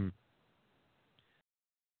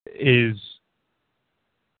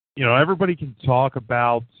 Everybody can talk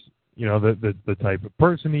about, the type of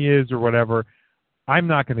person he is or whatever. I'm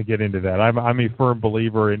not going to get into that. I'm a firm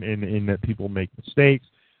believer in that people make mistakes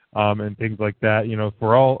and things like that.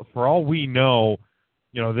 For all we know,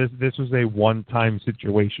 this was a one-time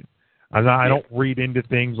situation. I don't read into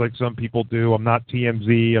things like some people do. I'm not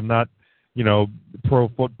TMZ. I'm not, pro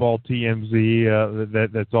football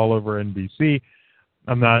TMZ that's all over NBC.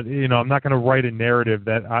 I'm not going to write a narrative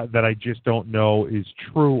that I just don't know is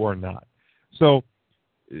true or not. So,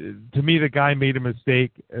 to me, the guy made a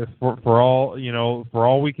mistake. For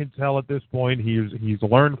all we can tell at this point, he's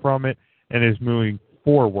learned from it and is moving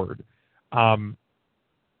forward.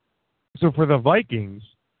 So for the Vikings,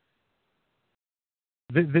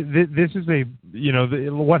 this is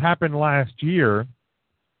what happened last year.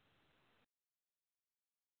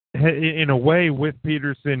 In a way, with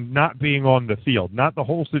Peterson not being on the field, not the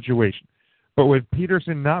whole situation, but with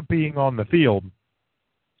Peterson not being on the field,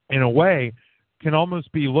 in a way, can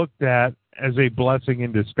almost be looked at as a blessing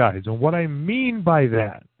in disguise. And what I mean by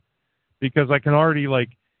that, because I can already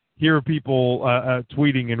hear people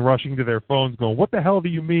tweeting and rushing to their phones going, what the hell do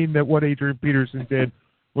you mean that what Adrian Peterson did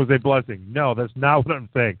was a blessing? No, that's not what I'm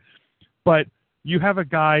saying. But you have a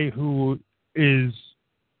guy who is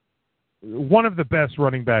one of the best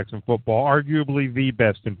running backs in football, arguably the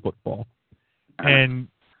best in football. And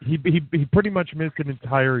he pretty much missed an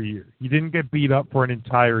entire year. He didn't get beat up for an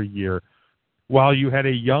entire year while you had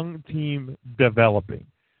a young team developing.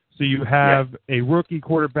 So you have a rookie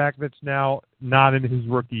quarterback that's now not in his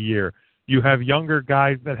rookie year. You have younger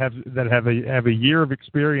guys that have a year of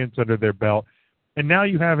experience under their belt. And now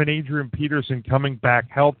you have an Adrian Peterson coming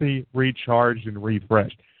back healthy, recharged, and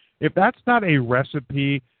refreshed. If that's not a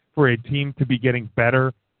recipe for a team to be getting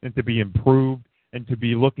better and to be improved and to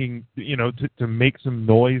be looking, to make some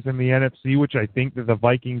noise in the NFC, which I think that the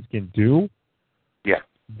Vikings can do. Yeah.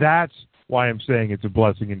 That's why I'm saying it's a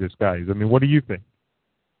blessing in disguise. I mean, what do you think?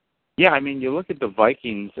 Yeah, I mean, you look at the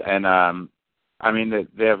Vikings, and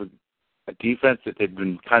they have a defense that they've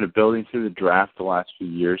been kind of building through the draft the last few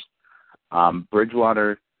years.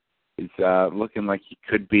 Bridgewater is looking like he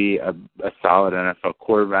could be a solid NFL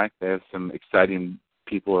quarterback. They have some exciting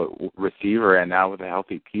people at receiver, and now with a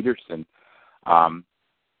healthy Peterson,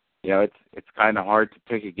 it's kind of hard to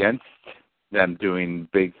pick against them doing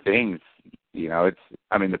big things. The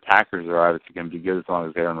Packers are obviously going to be good as long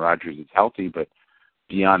as Aaron Rodgers is healthy, but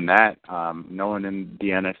beyond that, no one in the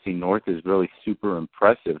NFC North is really super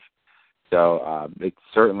impressive. So it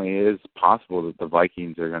certainly is possible that the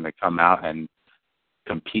Vikings are going to come out and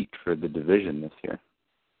compete for the division this year.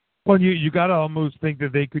 Well, you got to almost think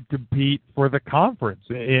that they could compete for the conference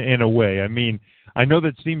in a way. I mean, I know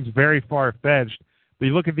that seems very far-fetched, but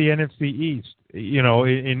you look at the NFC East.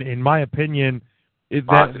 In my opinion, the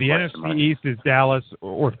NFC East is Dallas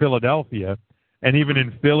or Philadelphia, and even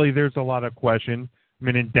in Philly, there's a lot of question. I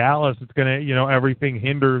mean, in Dallas, it's going to, everything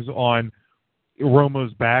hinders on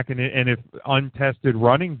Romo's back, and if untested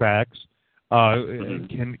running backs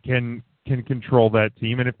can control that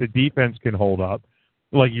team, and if the defense can hold up.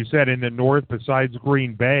 Like you said, in the North, besides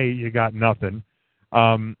Green Bay, you got nothing.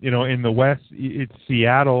 In the West, it's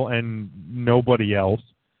Seattle and nobody else.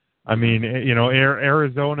 I mean,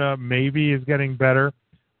 Arizona maybe is getting better,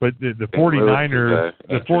 but the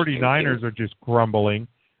 49ers are just crumbling.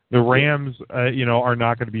 The Rams, are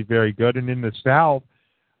not going to be very good. And in the South,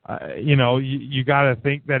 you got to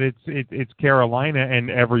think that it's Carolina and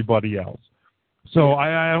everybody else. So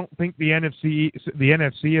I don't think the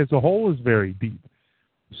NFC as a whole is very deep.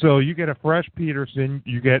 So you get a fresh Peterson,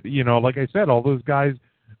 you get, like I said, all those guys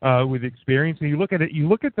with experience, and you look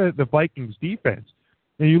at the Vikings defense,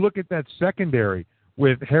 and you look at that secondary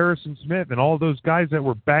with Harrison Smith and all those guys that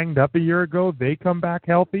were banged up a year ago, they come back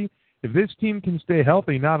healthy. If this team can stay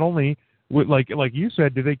healthy, not only with, like you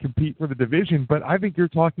said, do they compete for the division, but I think you're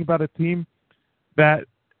talking about a team that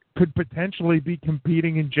could potentially be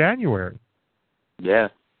competing in January. Yeah.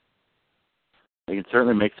 They can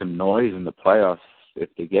certainly make some noise in the playoffs if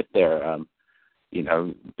they get there.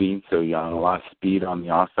 Being so young, a lot of speed on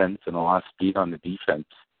the offense and a lot of speed on the defense.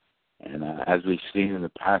 And as we've seen in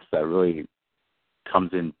the past, that really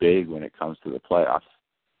comes in big when it comes to the playoffs.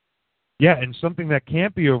 Yeah, and something that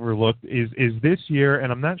can't be overlooked is this year,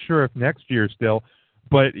 and I'm not sure if next year still,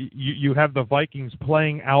 but you have the Vikings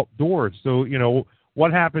playing outdoors. So,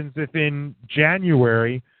 what happens if in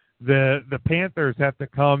January the Panthers have to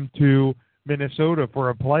come to Minnesota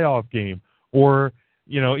for a playoff game, or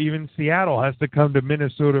even Seattle has to come to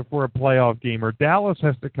Minnesota for a playoff game, or Dallas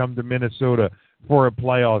has to come to Minnesota for a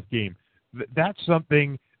playoff game? That's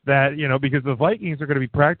something that, because the Vikings are going to be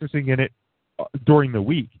practicing in it during the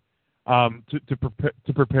week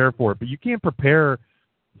to prepare for it. But you can't prepare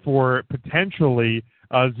for potentially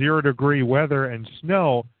 0-degree weather and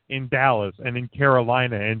snow in Dallas and in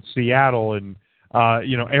Carolina and Seattle and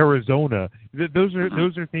Arizona. Those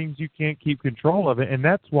are things you can't keep control of, and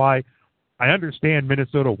that's why I understand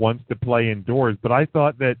Minnesota wants to play indoors. But I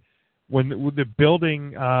thought that when the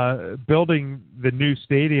building the new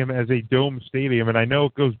stadium as a dome stadium, and I know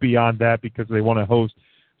it goes beyond that because they want to host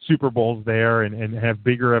Super Bowls there and have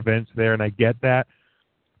bigger events there, and I get that.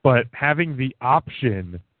 But having the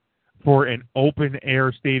option for an open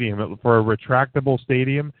air stadium, for a retractable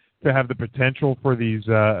stadium, to have the potential for these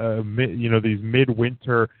these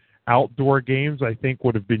midwinter outdoor games, I think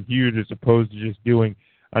would have been huge, as opposed to just doing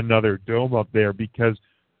another dome up there. Because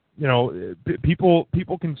people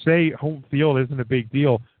can say home field isn't a big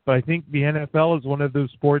deal, but I think the NFL is one of those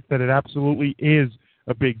sports that it absolutely is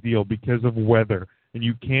a big deal because of weather, and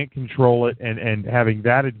you can't control it. And having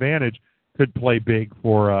that advantage could play big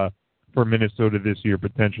for Minnesota this year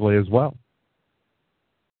potentially as well.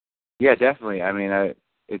 Yeah, definitely. I mean, I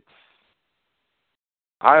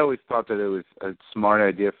always thought that it was a smart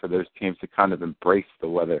idea for those teams to kind of embrace the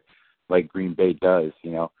weather, like Green Bay does,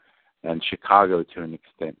 and Chicago to an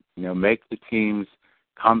extent. Make the teams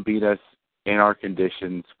come beat us in our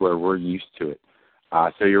conditions where we're used to it.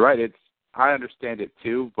 So you're right. I understand it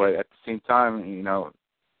too, but at the same time,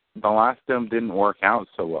 the last dome didn't work out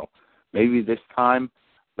so well. Maybe this time,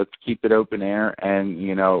 let's keep it open air and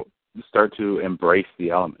start to embrace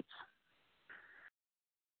the elements.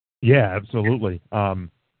 Yeah, absolutely. So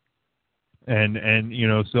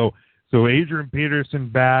Adrian Peterson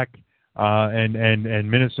back,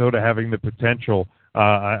 and Minnesota having the potential,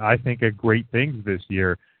 I think, at great things this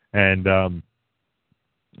year. And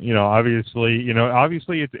obviously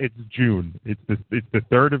it's June. It's the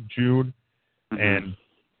 3rd of June, mm-hmm. and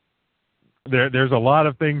there's a lot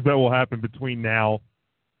of things that will happen between now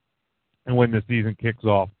and when the season kicks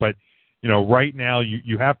off. But right now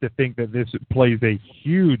you have to think that this plays a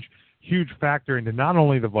huge factor into not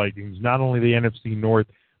only the Vikings, not only the NFC North,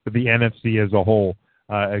 but the NFC as a whole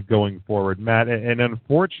going forward. Matt, an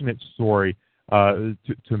unfortunate story to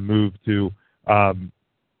move to,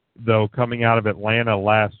 though, coming out of Atlanta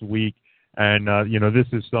last week, and this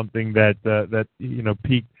is something that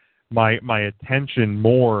piqued my attention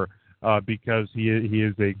more because he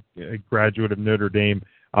is a graduate of Notre Dame.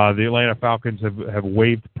 The Atlanta Falcons have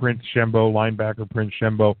waived Prince Shembo, linebacker Prince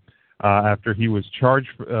Shembo, after he was charged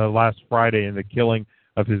last Friday in the killing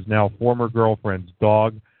of his now former girlfriend's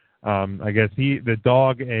dog. I guess the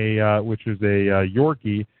dog, which was a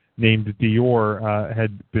Yorkie named Dior,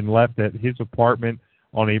 had been left at his apartment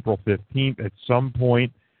on April 15th. At some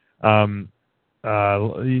point,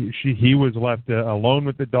 he was left alone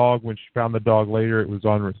with the dog. When she found the dog later, it was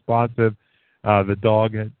unresponsive. The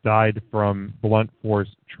dog had died from blunt force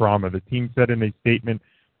trauma. The team said in a statement,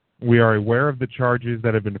 "We are aware of the charges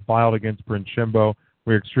that have been filed against Prince Shembo.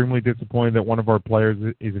 We are extremely disappointed that one of our players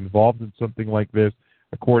is involved in something like this.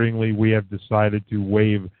 Accordingly, we have decided to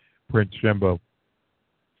waive Prince Shembo."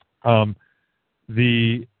 A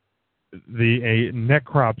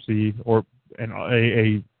necropsy, or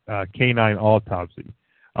a canine autopsy,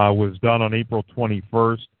 was done on April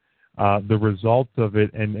 21st. The results of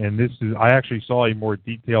it, and this is, I actually saw a more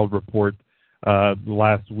detailed report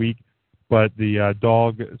last week, but the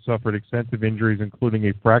dog suffered extensive injuries, including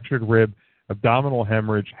a fractured rib, abdominal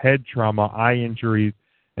hemorrhage, head trauma, eye injuries,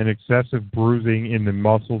 and excessive bruising in the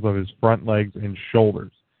muscles of his front legs and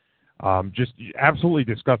shoulders. Just absolutely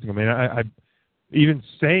disgusting. I mean, even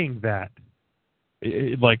saying that,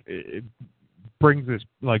 it brings this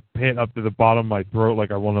like pit up to the bottom of my throat.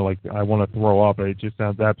 Like I want to throw up. It just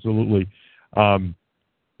sounds absolutely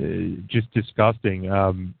just disgusting.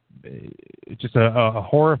 It's just a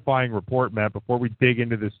horrifying report, Matt. Before we dig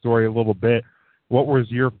into this story a little bit, what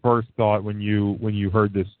was your first thought when you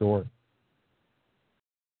heard this story?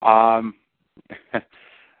 My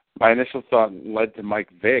initial thought led to Mike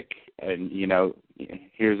Vick, and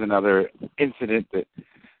here's another incident that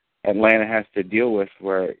Atlanta has to deal with,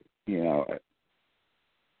 where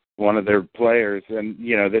one of their players, and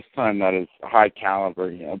this time not as high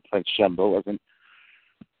caliber, Prince Shembo wasn't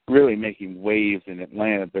really making waves in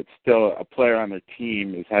Atlanta, but still a player on their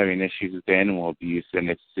team is having issues with animal abuse, and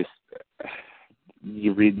it's just,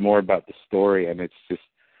 you read more about the story, and it's just,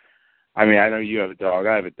 I mean, I know you have a dog,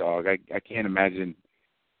 I have a dog, I can't imagine,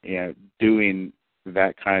 doing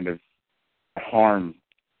that kind of harm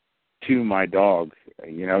to my dog,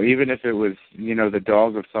 even if it was, the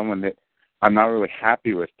dog of someone that I'm not really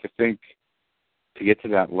happy with, to get to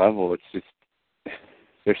that level, it's just,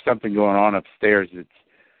 there's something going on upstairs that's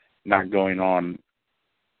not going on,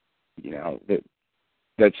 that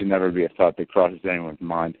should never be a thought that crosses anyone's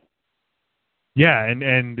mind. Yeah,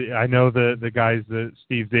 and I know the guys,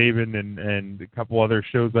 Steve Zabin and a couple other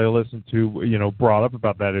shows I listened to, brought up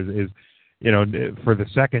about that is for the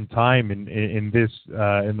second time in this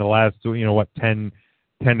in the last 10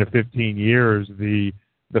 to 15 years, the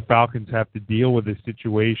Falcons have to deal with this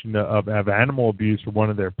situation of animal abuse for one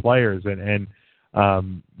of their players, and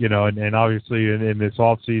obviously in this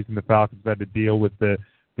offseason the Falcons had to deal with the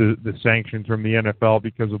sanctions from the NFL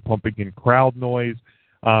because of pumping in crowd noise.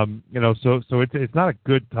 So it's not a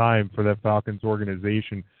good time for the Falcons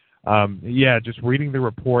organization. Just reading the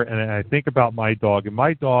report, and I think about my dog. And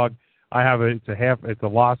my dog, it's a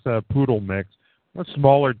Lhasa Poodle mix, a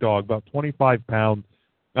smaller dog, about 25 pounds.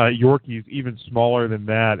 Yorkie's even smaller than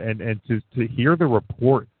that. And to hear the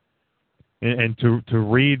report and to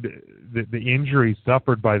read the injury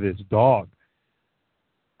suffered by this dog,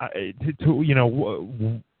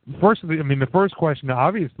 the first question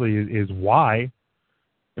obviously is why.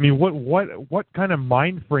 I mean, what kind of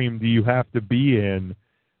mind frame do you have to be in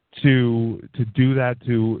to do that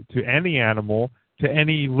to any animal, to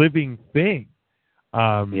any living thing?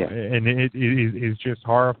 And it is just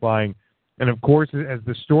horrifying. And of course, as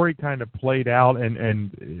the story kind of played out,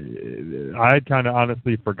 and I had kind of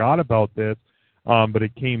honestly forgot about this, but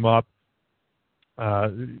it came up.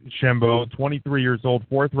 Shembo, 23 years old,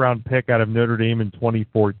 4th round pick out of Notre Dame in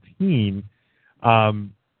 2014.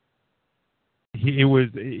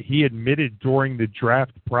 He admitted during the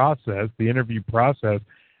draft process, the interview process,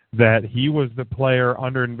 that he was the player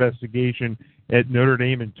under investigation at Notre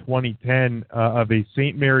Dame in 2010 of a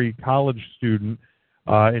St. Mary College student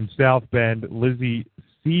in South Bend, Lizzie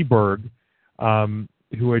Seberg,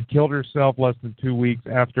 who had killed herself less than 2 weeks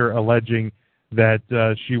after alleging that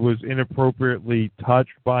she was inappropriately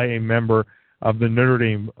touched by a member of the Notre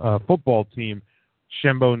Dame football team.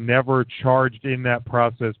 Shembo never charged in that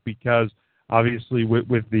process because obviously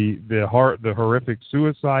with the horrific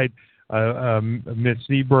suicide, Miss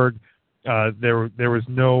Seberg, there was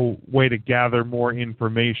no way to gather more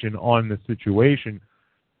information on the situation.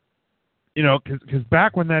 Because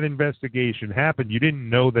back when that investigation happened, you didn't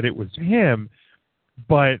know that it was him,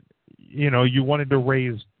 but you wanted to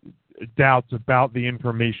raise doubts about the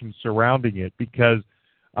information surrounding it because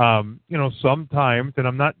sometimes, and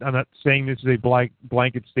I'm not saying this is a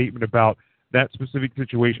blanket statement about that specific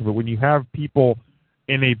situation, but when you have people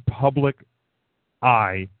in a public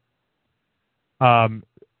eye or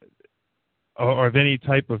of any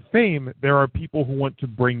type of fame, there are people who want to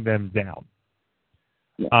bring them down.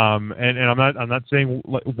 Yeah. And I'm not saying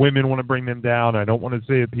women want to bring them down. I don't want to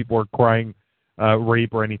say that people are crying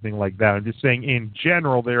rape or anything like that. I'm just saying in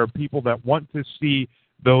general there are people that want to see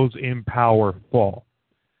those in power fall.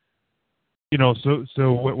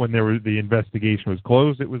 So when the investigation was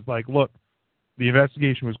closed, it was like, look, the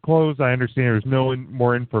investigation was closed. I understand there's no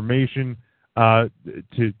more information to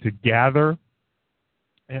gather.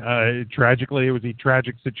 Tragically, it was a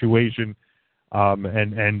tragic situation,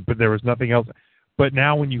 but there was nothing else. But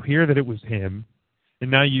now when you hear that it was him, and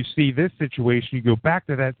now you see this situation, you go back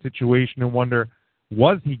to that situation and wonder,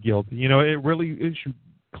 was he guilty? It really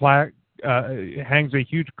hangs a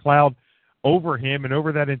huge cloud over him and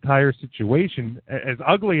over that entire situation. As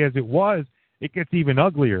ugly as it was, it gets even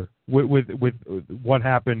uglier with what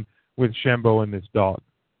happened with Shembo and this dog.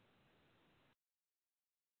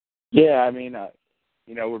 Yeah, I mean,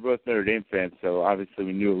 we're both Notre Dame fans, so obviously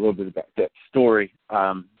we knew a little bit about that story.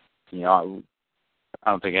 I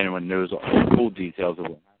don't think anyone knows all the full details of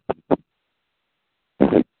what happened.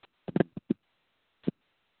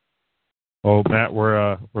 Oh, Matt,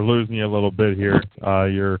 we're losing you a little bit here.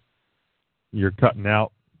 You're cutting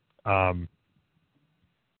out.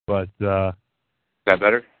 But Is that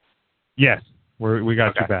better? yes, we got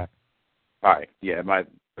Okay. you back. All right. Yeah, my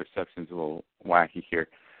reception's a little wacky here.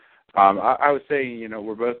 I was saying,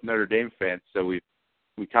 we're both Notre Dame fans, so we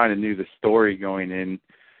kind of knew the story going in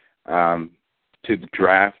to the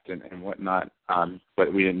draft and whatnot,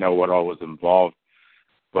 but we didn't know what all was involved.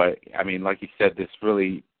 But, I mean, like you said, this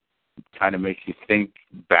really kind of makes you think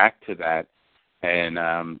back to that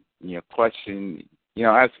and, question,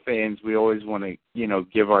 as fans, we always want to,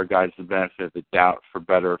 give our guys the benefit of the doubt for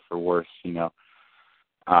better or for worse,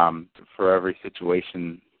 for every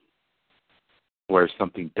situation where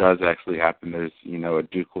something does actually happen. There's, a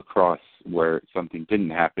Duke lacrosse where something didn't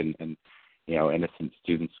happen and, innocent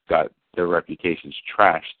students got their reputations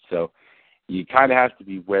trashed. So you kind of have to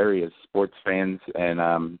be wary as sports fans. And,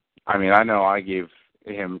 I know I gave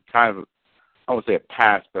him kind of, I won't say a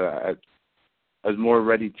pass, but I was more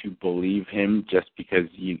ready to believe him just because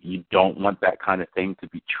you don't want that kind of thing to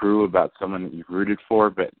be true about someone that you've rooted for.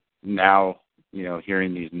 But now,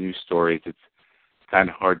 hearing these news stories, it's kind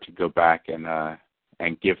of hard to go back and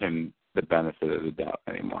give him the benefit of the doubt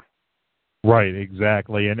anymore. Right,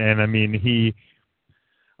 exactly. And I mean,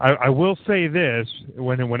 I will say this,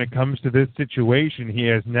 when it comes to this situation, he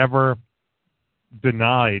has never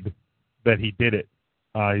denied that he did it.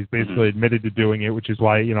 He's basically admitted to doing it, which is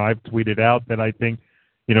why, I've tweeted out that I think,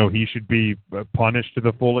 he should be punished to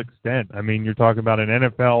the full extent. I mean, you're talking about an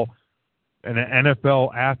NFL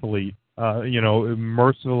athlete,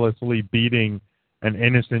 mercilessly beating an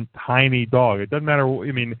innocent tiny dog. It doesn't matter.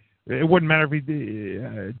 I mean, it wouldn't matter if he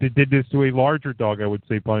did this to a larger dog. I would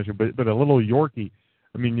say punish him, but a little Yorkie.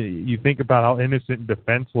 I mean, you think about how innocent and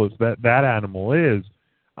defenseless that animal is.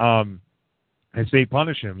 I say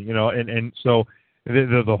punish him. And so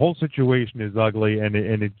the whole situation is ugly, and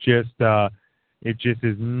it just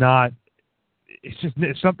is not.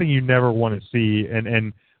 It's something you never want to see.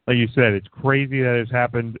 And like you said, it's crazy that it's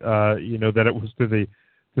happened. That it was to the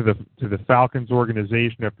Falcons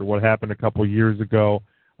organization after what happened a couple years ago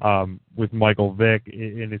with Michael Vick,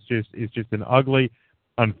 and it's just an ugly,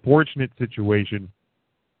 unfortunate situation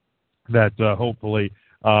that hopefully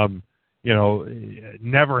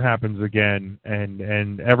never happens again,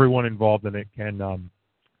 and everyone involved in it can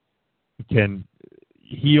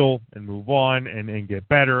heal and move on and get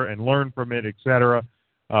better and learn from it, etc.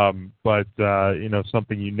 But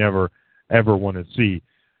something you never ever want to see.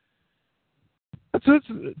 Let's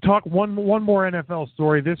talk one more NFL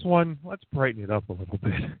story. This one, let's brighten it up a little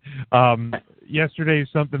bit. Yesterday,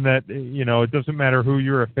 something that, it doesn't matter who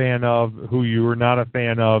you're a fan of, who you are not a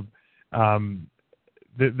fan of.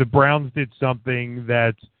 The Browns did something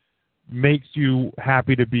that makes you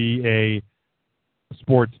happy to be a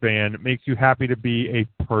sports fan. It makes you happy to be a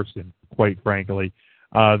person, quite frankly.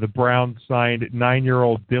 The Browns signed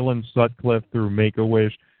 9-year-old Dylan Sutcliffe through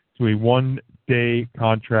Make-A-Wish to a one-day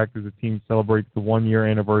contract as the team celebrates the 1-year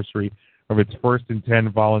anniversary of its First and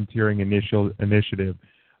 10 volunteering initiative.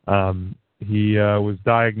 He was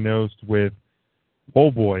diagnosed with,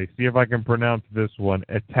 oh boy, see if I can pronounce this one,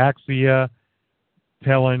 ataxia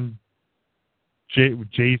telangiectasia.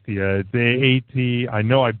 It's A-A-T. I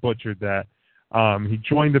know I butchered that. He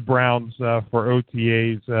joined the Browns for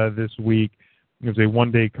OTAs this week. It was a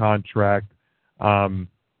one-day contract.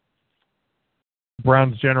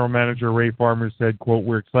 Browns general manager Ray Farmer said, quote,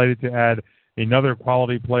 "We're excited to add another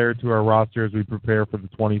quality player to our roster as we prepare for the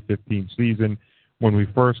 2015 season. When we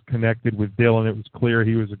first connected with Dylan, it was clear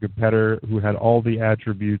he was a competitor who had all the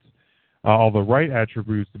right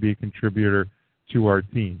attributes to be a contributor to our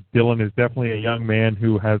team. Dylan is definitely a young man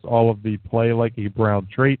who has all of the play like a Brown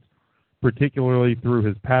traits, particularly through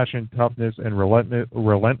his passion, toughness, and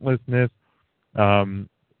relentlessness,"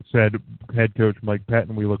 said head coach Mike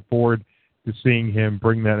Patton. "We look forward to seeing him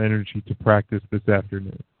bring that energy to practice this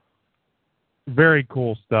afternoon." Very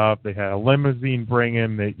cool stuff. They had a limousine bring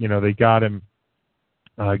him. They got him,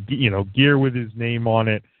 gear with his name on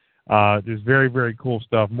it. There's very, very cool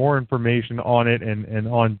stuff. More information on it and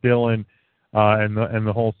on Dylan and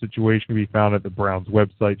the whole situation can be found at the Browns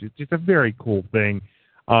website. It's just a very cool thing.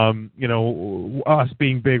 Us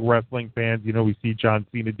being big wrestling fans, we see John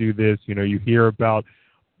Cena do this. You hear about,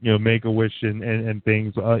 Make-A-Wish and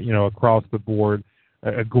things, across the board.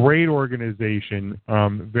 A great organization.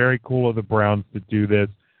 Very cool of the Browns to do this.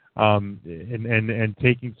 And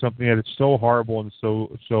taking something that is so horrible and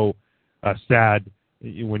so sad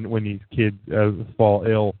when these kids fall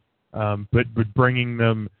ill, but bringing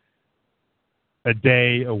them a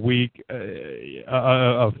day, a week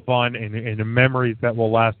of fun and memories that will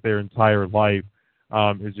last their entire life.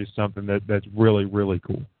 is just something that's really, really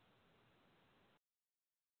cool.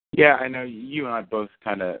 Yeah, I know you and I both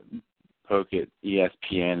kind of poke at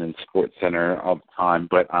ESPN and SportsCenter all the time,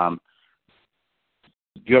 but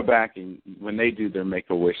go back and when they do their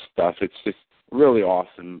Make-A-Wish stuff, it's just really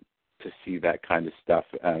awesome to see that kind of stuff,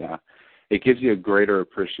 and it gives you a greater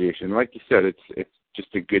appreciation. Like you said, it's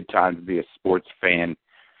just a good time to be a sports fan,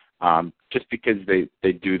 just because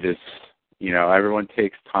they do this. You know, everyone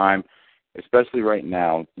takes time, especially right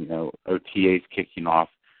now. You know, OTA's kicking off,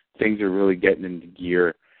 things are really getting into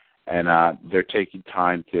gear, and they're taking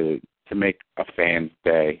time to make a fan's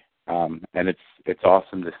day, and it's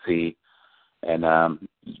awesome to see. And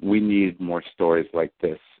we need more stories like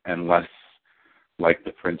this, and less like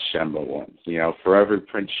the Prince Shemba ones. You know, for every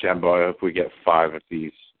Prince Shemba, I hope we get 5 of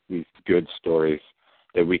these good stories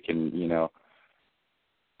that we can, you know,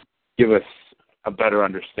 give us a better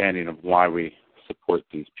understanding of why we support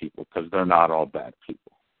these people, because they're not all bad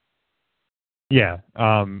people. Yeah,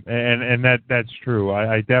 and that's true.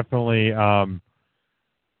 I definitely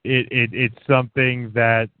it's something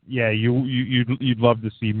that you'd love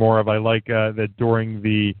to see more of. I like that during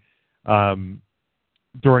the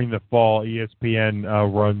fall, ESPN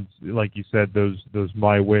runs, like you said, those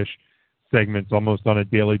My Wish segments almost on a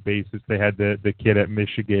daily basis. They had the kid at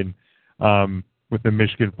Michigan with the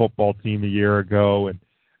Michigan football team a year ago,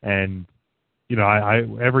 and you know, I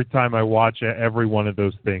every time I watch every one of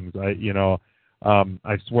those things,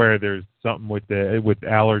 I swear there's something with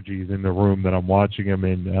allergies in the room that I'm watching them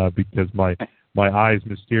in, because my eyes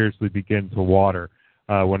mysteriously begin to water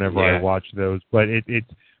whenever I watch those. But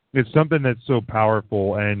it's something that's so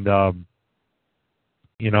powerful, and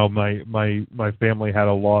you know, my family had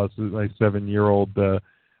a loss. My 7-year-old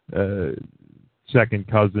second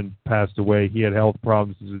cousin passed away. He had health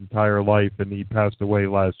problems his entire life, and he passed away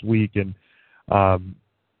last week. And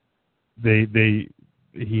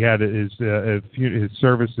he had his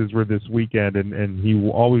services were this weekend, and he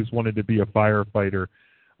always wanted to be a firefighter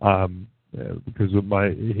because of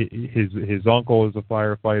his uncle is a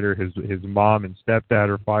firefighter, his mom and stepdad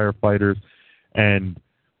are firefighters, and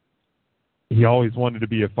he always wanted to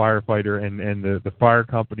be a firefighter. And the fire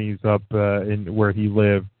companies up in where he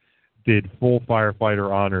lived did full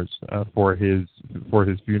firefighter honors for his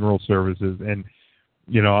funeral services. And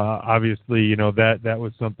you know, obviously, you know, that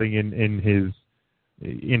was something in his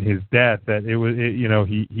death, that you know,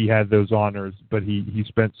 he had those honors, but he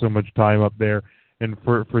spent so much time up there. And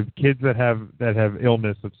for kids that have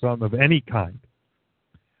illness of any kind,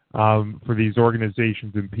 for these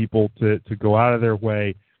organizations and people to go out of their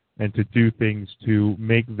way and to do things to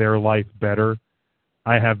make their life better,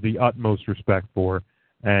 I have the utmost respect for.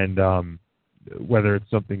 And whether it's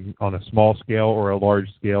something on a small scale or a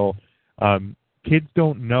large scale, kids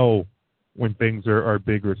don't know when things are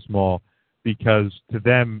big or small, because to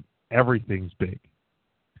them everything's big.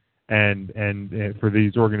 And for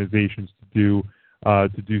these organizations to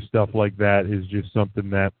do stuff like that is just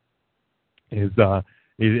something that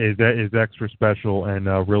is extra special and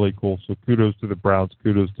really cool. So kudos to the Browns,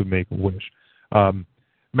 kudos to Make-A-Wish.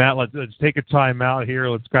 Matt, let's take a time out here.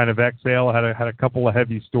 Let's kind of exhale. Had a couple of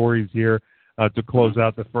heavy stories here to close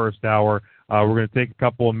out the first hour. We're going to take a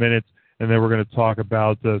couple of minutes, and then we're going to talk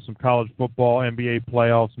about some college football, NBA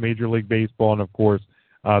playoffs, Major League Baseball, and, of course,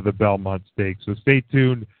 the Belmont Stakes. So stay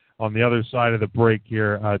tuned on the other side of the break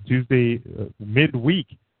here. Midweek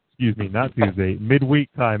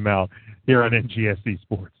timeout here on NGSC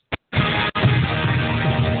Sports.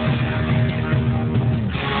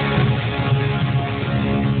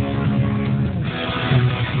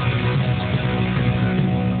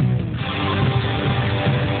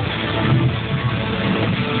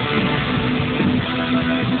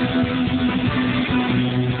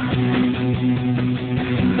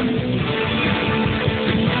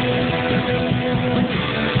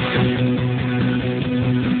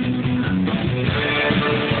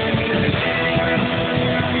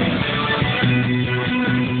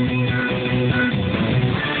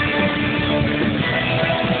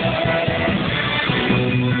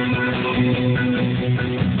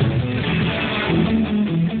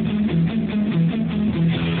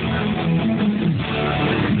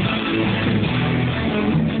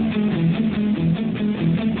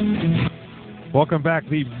 Welcome back,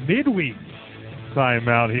 the midweek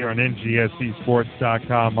timeout here on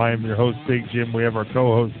NGSCSports.com. I am your host, Big Jim. We have our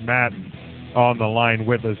co-host, Matt, on the line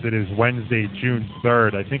with us. It is Wednesday, June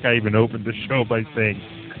 3rd. I think I even opened the show by saying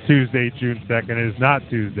Tuesday, June 2nd. It is not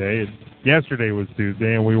Tuesday. Yesterday was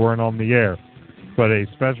Tuesday, and we weren't on the air. But a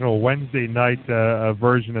special Wednesday night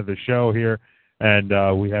version of the show here,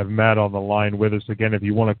 and we have Matt on the line with us. Again, if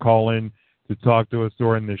you want to call in to talk to us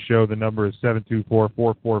during the show. The number is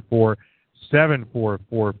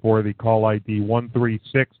 724-444-7444. The call ID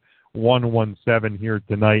 136117 here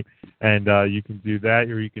tonight. And you can do that,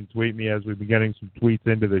 or you can tweet me as we've been getting some tweets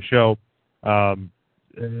into the show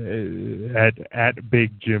at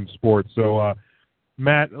Big Jim Sports. So,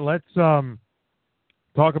 Matt, let's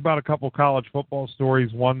talk about a couple college football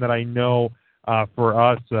stories. One that I know for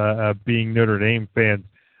us, being Notre Dame fans,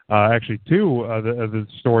 actually two of the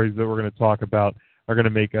stories that we're going to talk about are going to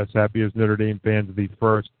make us happy as Notre Dame fans. The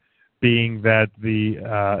first being that the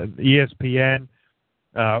ESPN,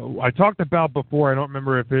 I talked about before, I don't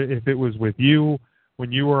remember if it was with you when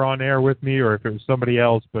you were on air with me or if it was somebody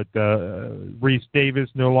else, but Reese Davis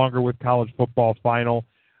no longer with College Football Final.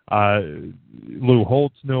 Lou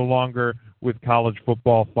Holtz no longer with College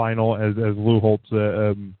Football Final as Lou Holtz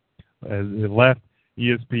has left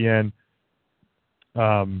ESPN,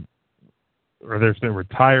 or they're saying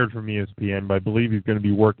retired from ESPN, but I believe he's going to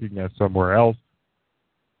be working somewhere else.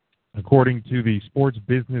 According to the Sports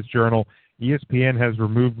Business Journal, ESPN has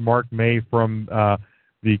removed Mark May from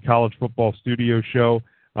the College Football Studio show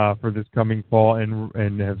for this coming fall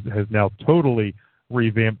and has now totally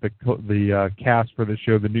revamped the cast for the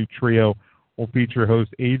show. The new trio will feature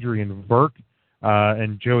host Adrian Verk,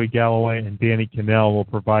 and Joey Galloway and Danny Cannell will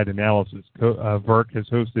provide analysis. Verk has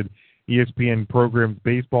hosted ESPN programs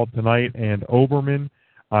Baseball Tonight and Oberman.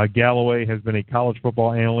 Galloway has been a college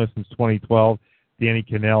football analyst since 2012. Danny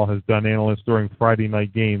Cannell has done analysts during Friday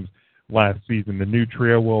night games last season. The new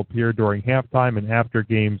trio will appear during halftime and after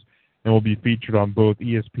games and will be featured on both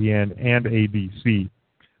ESPN and ABC.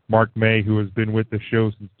 Mark May, who has been with the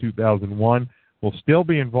show since 2001, will still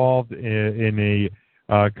be involved in a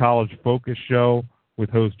college focus show with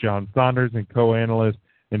host John Saunders and co-analyst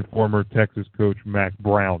and former Texas coach Mac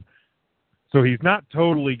Brown. So he's not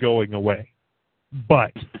totally going away,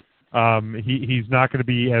 but he's not going to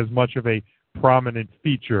be as much of a prominent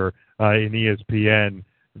feature in ESPN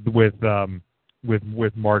with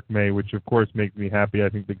Mark May, which of course makes me happy. I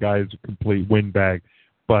think the guy is a complete windbag.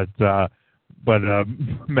 But Matt,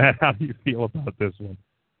 how do you feel about this one?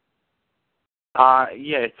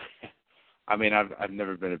 Yeah, I mean, I've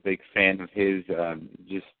never been a big fan of his.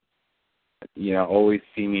 Just always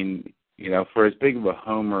seeming, for as big of a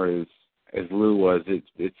homer as Lou was,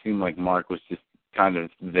 it seemed like Mark was just kind of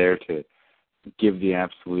there to give the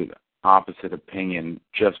absolute opposite opinion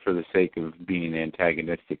just for the sake of being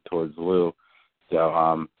antagonistic towards Lou. So,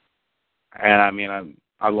 and I mean,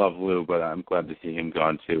 I love Lou, but I'm glad to see him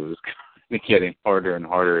gone too. It was kind of getting harder and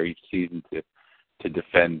harder each season to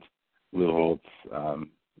defend Lou Holtz.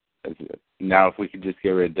 Now, if we could just get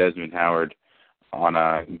rid of Desmond Howard on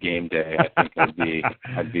a game day, I think I'd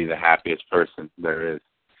be the happiest person there is.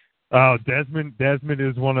 Oh, Desmond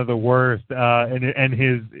is one of the worst, and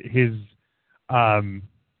his I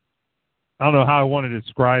don't know how I want to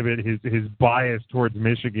describe it. His bias towards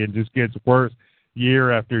Michigan just gets worse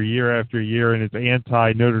year after year after year, and his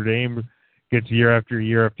anti-Notre Dame gets year after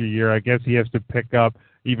year after year. I guess he has to pick up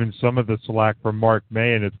even some of the slack from Mark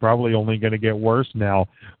May, and it's probably only going to get worse now.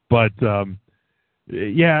 But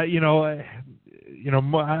yeah, I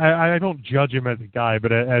don't judge him as a guy,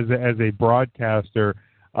 but as a broadcaster,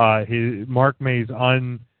 Mark May's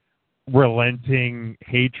unrelenting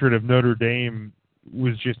hatred of Notre Dame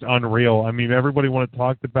was just unreal. I mean, everybody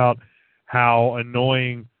talked about how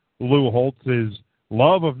annoying Lou Holtz's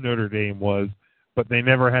love of Notre Dame was, but they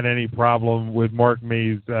never had any problem with Mark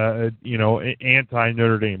May's,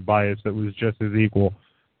 anti-Notre Dame bias that was just as equal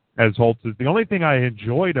as Holtz's. The only thing I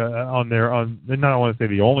enjoyed not I want to say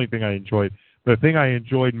the only thing I enjoyed, but the thing I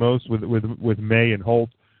enjoyed most with May and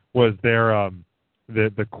Holtz was their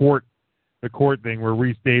the court thing where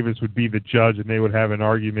Reese Davis would be the judge and they would have an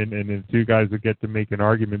argument, and then two guys would get to make an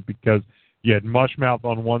argument because you had Mushmouth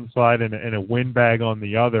on one side and a windbag on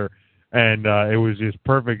the other, and it was just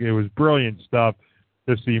perfect. It was brilliant stuff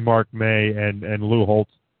to see Mark May and Lou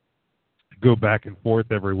Holtz go back and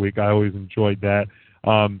forth every week. I always enjoyed that.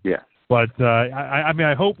 Yeah. But I mean,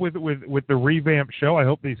 I hope with the revamped show, I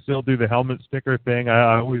hope they still do the helmet sticker thing.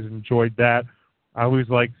 I always enjoyed that. I always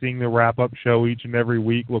like seeing the wrap-up show each and every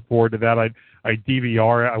week. Look forward to that. I'd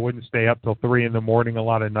DVR it. I wouldn't stay up till 3 a.m. a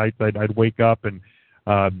lot of nights. I'd wake up and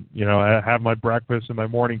have my breakfast and my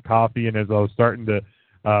morning coffee. And as I was starting to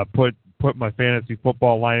put my fantasy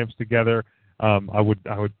football lineups together, I would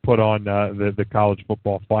put on the college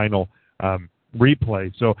football final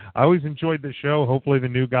replay. So I always enjoyed the show. Hopefully the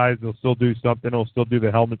new guys, they'll still do something. They'll still do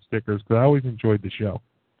the helmet stickers because I always enjoyed the show.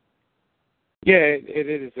 Yeah, it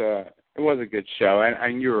is. It was a good show,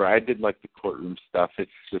 and you're right. I did like the courtroom stuff.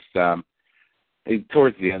 It's just,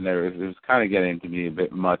 towards the end there, it was kind of getting to me a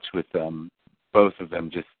bit much with both of them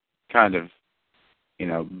just kind of,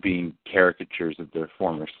 being caricatures of their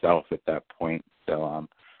former self at that point. So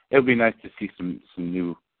it would be nice to see some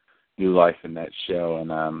new life in that show. And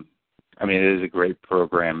it is a great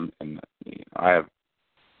program, and I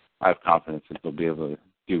have confidence that they'll be able to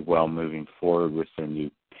do well moving forward with their new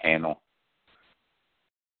panel.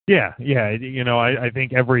 Yeah. I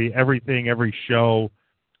think every show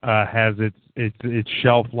has its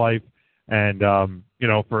shelf life, and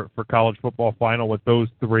for college football final with those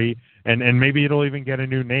three, and maybe it'll even get a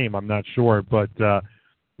new name. I'm not sure, but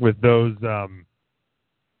with those,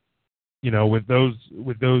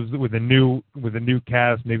 with a new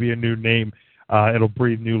cast, maybe a new name, it'll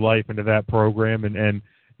breathe new life into that program, and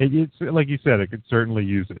it's like you said, it could certainly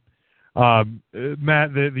use it.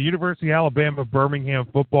 Matt, the University of Alabama Birmingham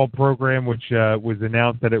football program, which was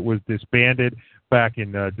announced that it was disbanded back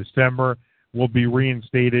in December, will be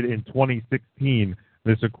reinstated in 2016.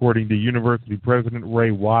 This, according to University President Ray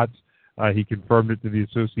Watts. He confirmed it to the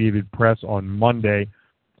Associated Press on Monday.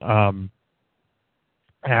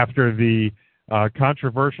 After the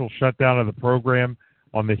controversial shutdown of the program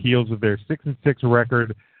on the heels of their 6-6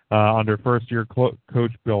 record under first-year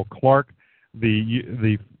coach Bill Clark,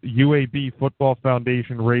 the UAB Football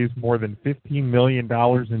Foundation raised more than $15 million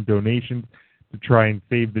in donations to try and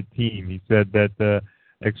save the team. He said that the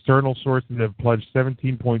external sources have pledged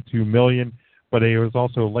 $17.2 million, but it was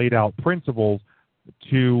also laid out principles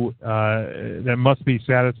that must be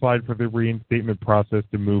satisfied for the reinstatement process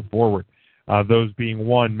to move forward. Those being,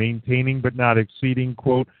 one, maintaining but not exceeding,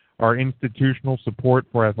 quote, our institutional support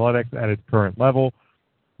for athletics at its current level.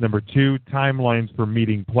 Number two, timelines for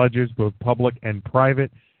meeting pledges, both public and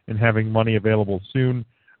private, and having money available soon.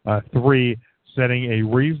 Three, setting a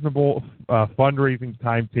reasonable fundraising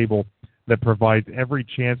timetable that provides every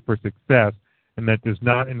chance for success and that does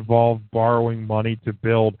not involve borrowing money to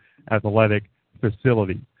build athletic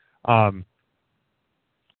facilities.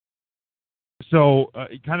 So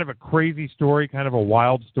kind of a crazy story, kind of a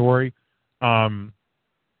wild story.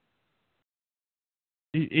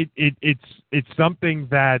 It's something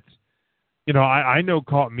that, I know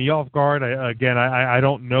caught me off guard. I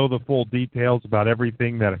don't know the full details about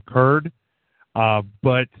everything that occurred,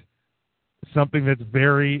 but something that's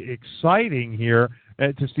very exciting here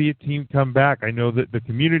to see a team come back. I know that the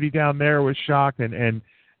community down there was shocked, and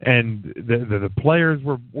the players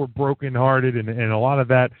were brokenhearted, and a lot of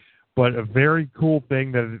that. But a very cool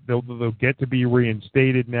thing that they'll get to be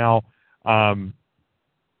reinstated now.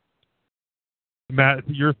 Matt,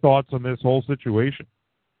 your thoughts on this whole situation?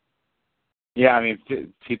 Yeah,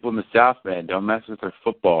 people in the South, man, don't mess with their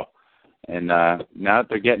football. And now that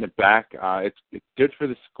they're getting it back, it's good for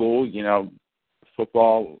the school.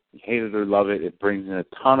 Football, hate it or love it, it brings in a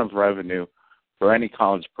ton of revenue for any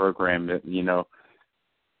college program that,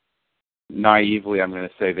 naively I'm going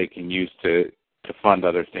to say they can use to fund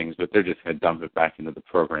other things, but they're just going to dump it back into the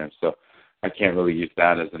program. So I can't really use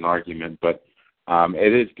that as an argument. But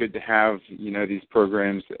it is good to have, these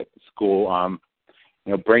programs at the school,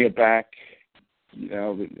 bring it back,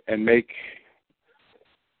 and make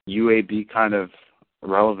UAB kind of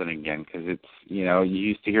relevant again, because it's, you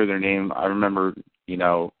used to hear their name. I remember,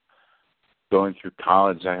 going through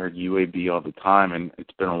college, I heard UAB all the time, and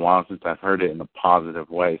it's been a while since I've heard it in a positive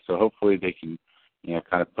way. So hopefully they can,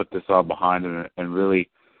 kind of put this all behind them and really,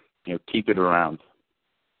 keep it around.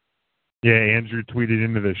 Yeah, Andrew tweeted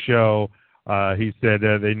into the show. He said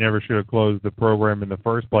they never should have closed the program in the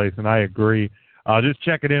first place, and I agree. Just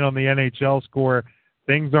checking in on the NHL score.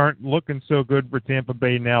 Things aren't looking so good for Tampa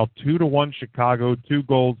Bay now. 2-1 Chicago, 2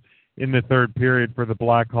 goals in the third period for the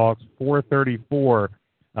Blackhawks. 4:34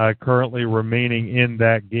 currently remaining in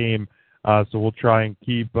that game. So we'll try and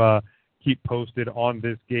keep posted on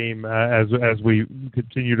this game as we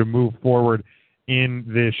continue to move forward in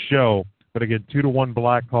this show. But again, 2-1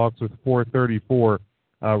 Blackhawks with 4:34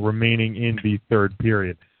 remaining in the third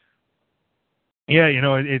period. Yeah,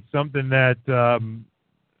 it's something that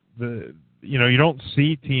you don't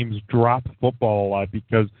see teams drop football a lot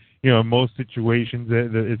because in most situations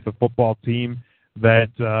it's the football team that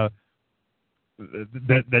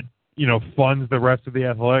funds the rest of the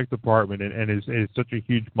athletic department and is such a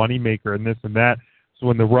huge moneymaker and this and that. So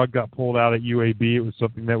when the rug got pulled out at UAB, it was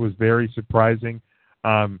something that was very surprising.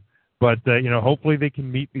 But hopefully they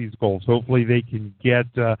can meet these goals. Hopefully they can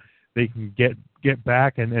get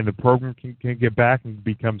back and the program can get back and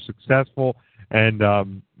become successful. And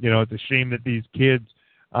it's a shame that these kids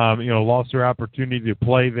lost their opportunity to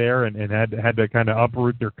play there and had to kind of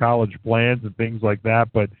uproot their college plans and things like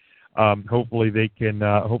that. But hopefully they can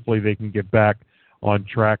get back on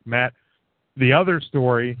track. Matt, the other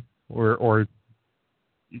story or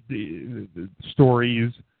the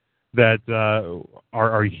stories that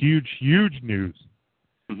are huge news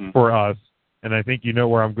for us, and I think you know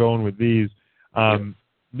where I'm going with these.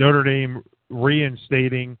 Notre Dame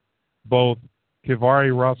reinstating both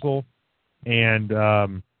Kivari Russell and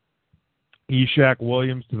Ishaq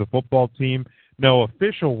Williams to the football team. No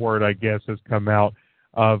official word, I guess, has come out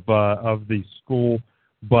of the school,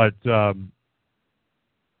 but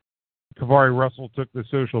Kivari Russell took to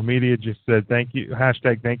social media, just said, "Thank you,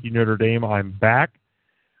 #Thank you Notre Dame, I'm back."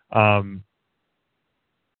 Going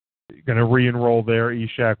to re-enroll there.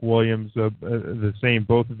 Ishaq Williams, the same.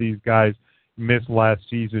 Both of these guys missed last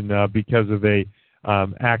season because of a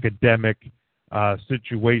academic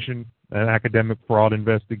situation, an academic fraud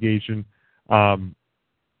investigation.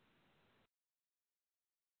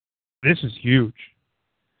 This is huge.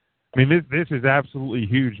 I mean, this is absolutely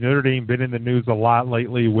huge. Notre Dame been in the news a lot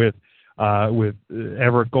lately with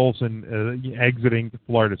Everett Golson exiting to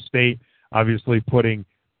Florida State, obviously putting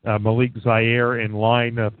Malik Zaire in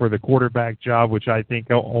line for the quarterback job, which I think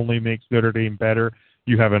only makes Notre Dame better.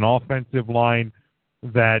 You have an offensive line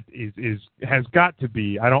that has got to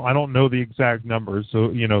be. I don't know the exact numbers,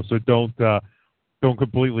 so don't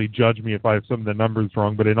completely judge me if I have some of the numbers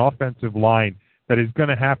wrong. But an offensive line that is going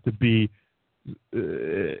to have to be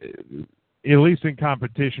at least in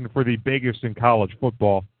competition for the biggest in college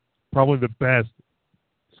football, probably the best.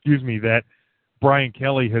 That Brian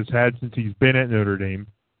Kelly has had since he's been at Notre Dame.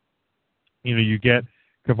 You get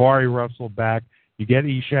Kivari Russell back, you get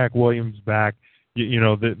Ishaq Williams back.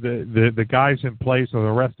 The guys in place, or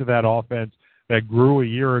the rest of that offense that grew a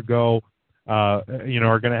year ago, are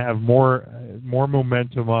going to have more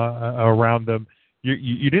momentum around them.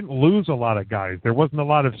 You didn't lose a lot of guys. There wasn't a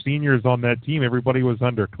lot of seniors on that team. Everybody was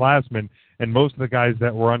underclassmen, and most of the guys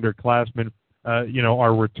that were underclassmen,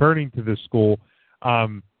 are returning to the school.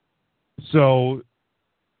 So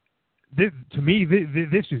to me,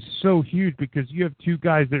 this is so huge because you have two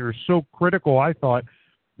guys that are so critical, I thought,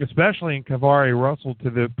 especially in Kivari Russell, to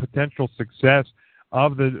the potential success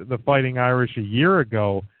of the Fighting Irish a year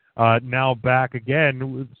ago, now back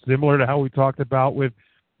again, similar to how we talked about with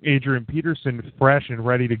Adrian Peterson, fresh and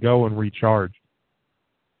ready to go and recharge.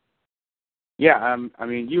 Yeah, I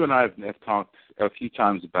mean, you and I have talked a few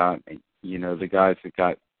times about, the guys that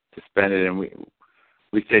got suspended, and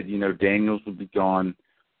we said, Daniels would be gone.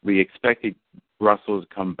 We expected Russell to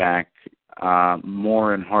come back.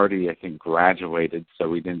 Moore and Hardy, I think, graduated, so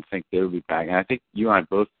we didn't think they would be back. And I think you and I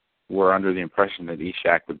both were under the impression that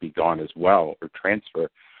Ishaq would be gone as well, or transfer.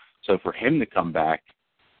 So for him to come back,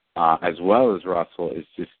 as well as Russell, is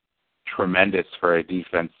just tremendous for a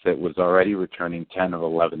defense that was already returning 10 of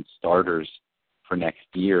 11 starters for next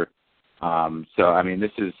year. So, I mean,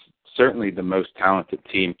 this is certainly the most talented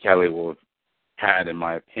team Kelly will have had, in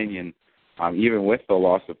my opinion, even with the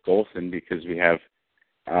loss of Golson, because we have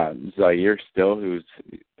Zaire still, who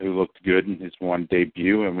looked good in his one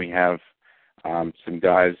debut, and we have some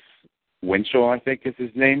guys, Winchell, I think is his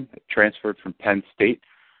name, transferred from Penn State,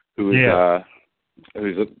 who's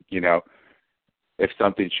if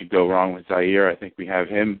something should go wrong with Zaire, I think we have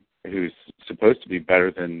him, who's supposed to be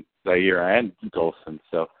better than Zaire and Golson.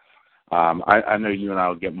 So I know you and I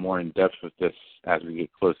will get more in depth with this as we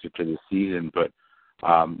get closer to the season, but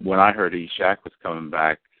when I heard Ishaq was coming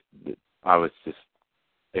back, I was just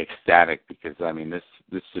ecstatic because, I mean, this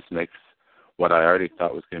just makes what I already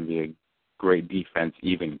thought was going to be a great defense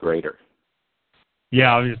even greater.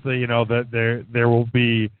 Yeah, obviously, that there will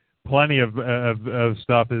be plenty of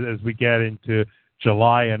stuff as we get into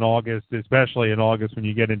July and August, especially in August when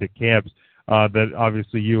you get into camps, that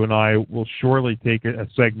obviously you and I will surely take a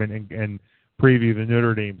segment and preview the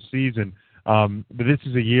Notre Dame season. But this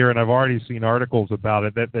is a year, and I've already seen articles about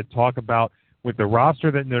it that talk about, with the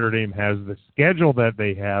roster that Notre Dame has, the schedule that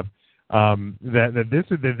they have, that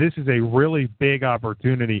this is a really big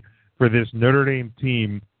opportunity for this Notre Dame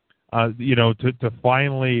team, to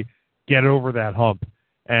finally get over that hump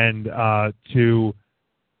and to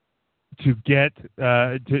get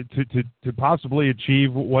to possibly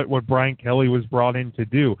achieve what Brian Kelly was brought in to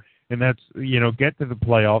do, and that's get to the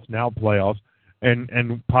playoffs,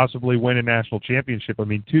 and possibly win a national championship. I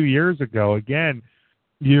mean, 2 years ago, again,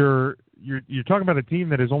 you're talking about a team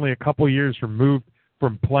that is only a couple years removed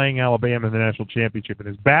from playing Alabama in the national championship, and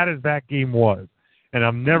as bad as that game was, and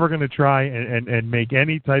I'm never going to try and make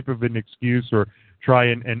any type of an excuse or try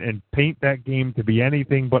and paint that game to be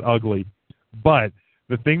anything but ugly, but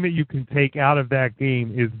the thing that you can take out of that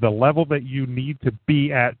game is the level that you need to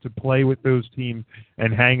be at to play with those teams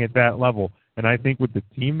and hang at that level. And I think with the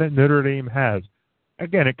team that Notre Dame has,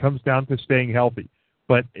 again, it comes down to staying healthy.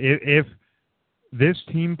 But if this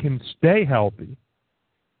team can stay healthy,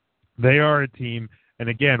 they are a team, and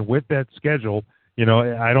again, with that schedule,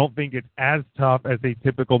 I don't think it's as tough as a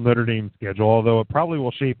typical Notre Dame schedule, although it probably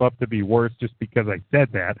will shape up to be worse just because I said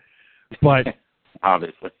that. But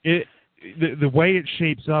obviously, the way it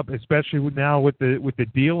shapes up, especially now with the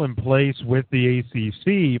deal in place with the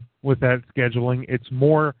ACC, with that scheduling, it's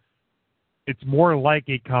more like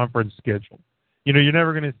a conference schedule. You're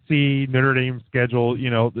never going to see Notre Dame schedule,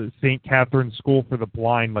 the St. Catherine's School for the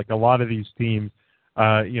Blind, like a lot of these teams,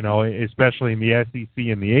 especially in the SEC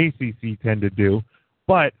and the ACC tend to do.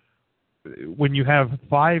 But when you have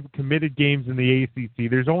 5 committed games in the ACC,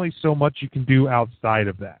 there's only so much you can do outside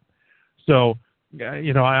of that. So,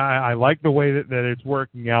 I like the way that it's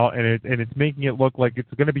working out, and it's making it look like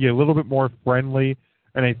it's going to be a little bit more friendly.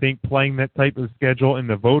 And I think playing that type of schedule in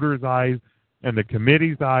the voters' eyes and the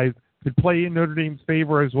committee's eyes could play in Notre Dame's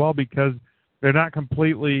favor as well, because they're not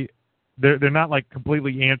completely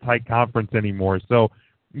anti-conference anymore. So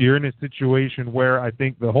you're in a situation where I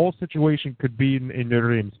think the whole situation could be in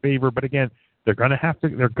Notre Dame's favor. But again, they're gonna have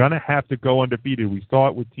to go undefeated. We saw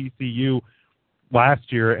it with TCU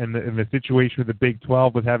last year, and the situation with the Big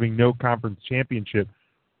 12 with having no conference championship.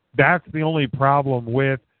 That's the only problem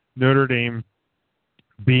with Notre Dame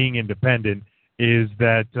being independent, is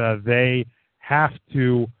that they have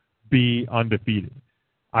to be undefeated.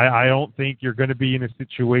 I don't think you're going to be in a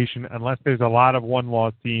situation, unless there's a lot of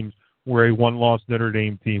one-loss teams, where a one-loss Notre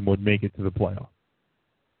Dame team would make it to the playoff.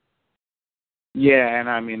 Yeah, and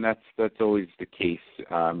I mean that's always the case.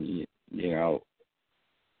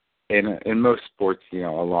 In most sports, a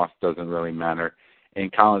loss doesn't really matter. In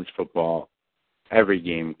college football, every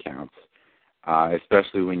game counts,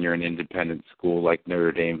 especially when you're an independent school like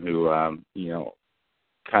Notre Dame, who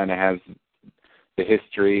kind of has the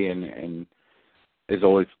history and is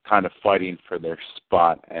always kind of fighting for their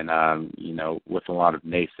spot. And with a lot of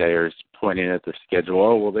naysayers pointing at their schedule,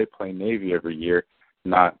 oh well, they play Navy every year,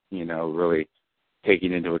 not really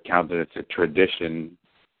taking into account that it's a tradition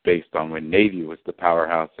based on when Navy was the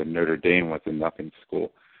powerhouse and Notre Dame was a nothing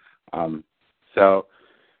school. So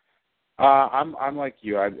I'm like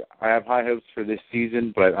you. I have high hopes for this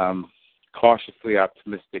season, but cautiously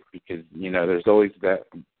optimistic, because there's always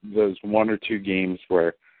those 1 or 2 games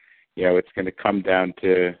where it's going to come down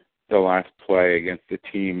to the last play against a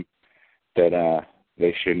team that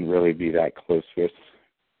they shouldn't really be that close with.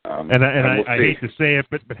 And I hate to say it,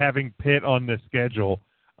 but having Pitt on the schedule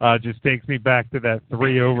just takes me back to that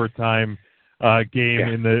 3 overtime game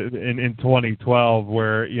in 2012,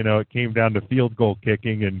 where it came down to field goal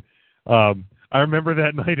kicking, and I remember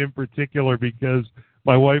that night in particular because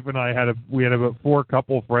my wife and I we had about 4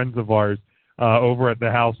 couple friends of ours over at the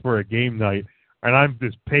house for a game night, and I'm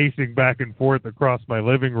just pacing back and forth across my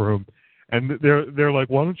living room, and they're like,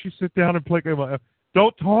 "Why don't you sit down and play?"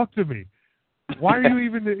 Don't talk to me. Why are you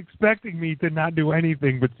even expecting me to not do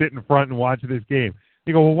anything but sit in front and watch this game?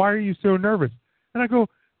 They go, "Well, why are you so nervous?" And I go,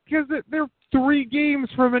 "Because they're 3 games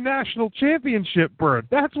from a national championship berth.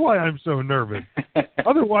 That's why I'm so nervous.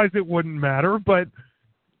 Otherwise, it wouldn't matter." But,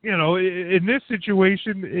 in this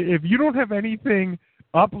situation, if you don't have anything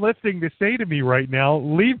uplifting to say to me right now,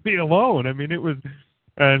 leave me alone. I mean, it was,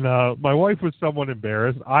 and my wife was somewhat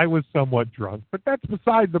embarrassed. I was somewhat drunk, but that's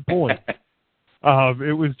beside the point.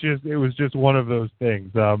 It was just one of those things.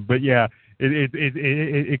 But yeah,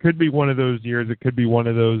 it could be one of those years. It could be one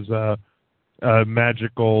of those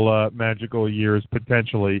magical years,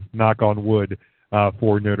 potentially, knock on wood,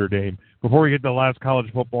 for Notre Dame. Before we get to the last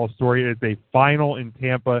college football story, it's a final in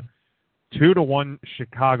Tampa. 2-1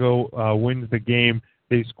 Chicago wins the game.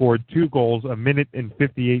 They scored 2 goals, 1 minute and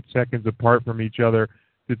 58 seconds apart from each other,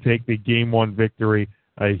 to take the Game 1 victory.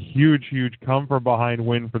 A huge come from behind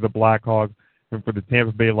win for the Blackhawks, and for the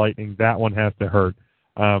Tampa Bay Lightning, that one has to hurt.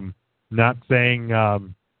 Not saying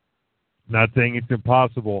it's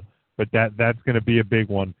impossible, but that's going to be a big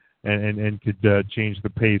one, and could change the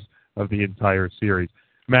pace of the entire series.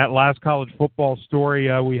 Matt, last college football story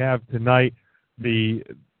we have tonight: the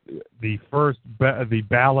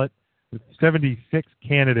ballot, 76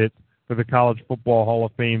 candidates for the College Football Hall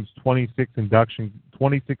of Fame's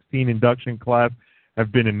 2016 induction class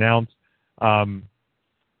have been announced.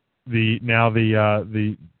 The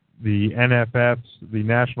NFF's, the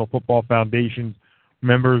National Football Foundation's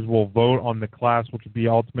members will vote on the class, which will be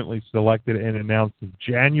ultimately selected and announced in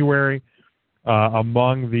January.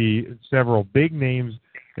 Among the several big names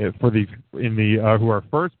who are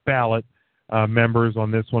first ballot members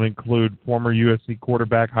on this one include former USC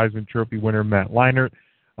quarterback, Heisman Trophy winner Matt Leinart,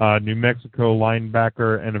 New Mexico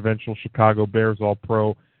linebacker and eventual Chicago Bears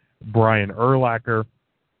All-Pro Brian Urlacher.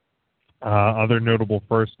 Other notable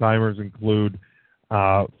first-timers include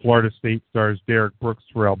Florida State stars Derek Brooks,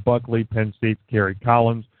 Terrell Buckley, Penn State's Kerry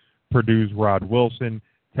Collins, Purdue's Rod Wilson,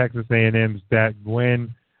 Texas A&M's Dak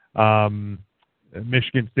Gwynn,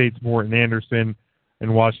 Michigan State's Morton Anderson,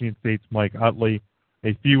 and Washington State's Mike Utley.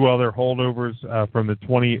 A few other holdovers from the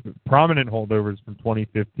prominent holdovers from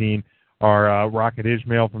 2015 are Rocket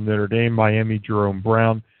Ismail from Notre Dame, Miami Jerome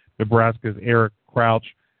Brown, Nebraska's Eric Crouch,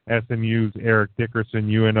 SMU's Eric Dickerson,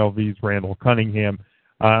 UNLV's Randall Cunningham.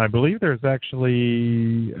 I believe there's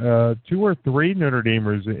actually 2 or 3 Notre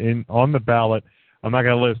Damers on the ballot. I'm not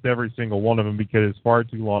going to list every single one of them because it's far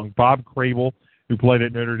too long. Bob Crable, who played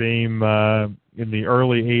at Notre Dame in the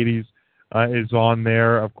early 80s, is on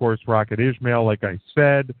there. Of course, Rocket Ismail, like I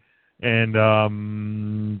said, and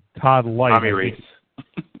Todd Light. Tommy Reese.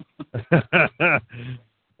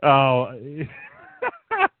 Oh,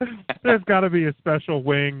 there's got to be a special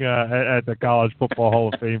wing at the College Football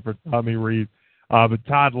Hall of Fame for Tommy Reese. But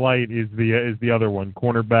Todd Light is the other one,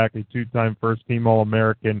 cornerback, a 2-time first-team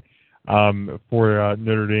All-American for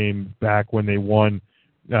Notre Dame back when they won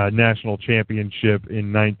national championship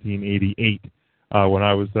in 1988 when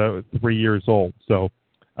I was 3 years old. So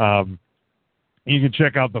you can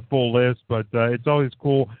check out the full list, but it's always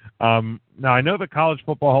cool. Now, I know the College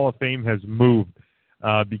Football Hall of Fame has moved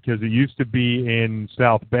because it used to be in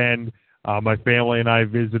South Bend. My family and I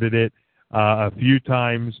visited it a few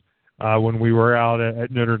times when we were out at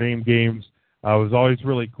Notre Dame games. It was always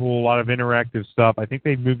really cool, a lot of interactive stuff. I think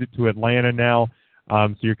they've moved it to Atlanta now,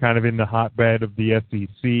 so you're kind of in the hotbed of the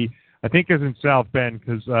SEC. I think it's in South Bend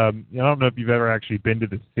because I don't know if you've ever actually been to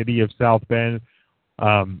the city of South Bend.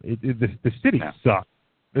 The city sucks.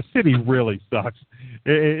 The city really sucks.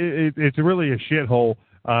 It's really a shithole.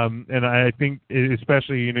 And I think,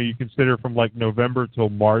 especially, you consider from like November till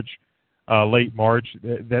March, late March,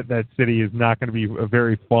 that city is not going to be a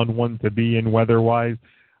very fun one to be in weather-wise.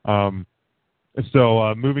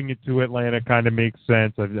 So moving it to Atlanta kind of makes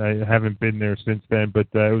sense. I haven't been there since then, but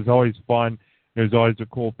it was always fun. It was always a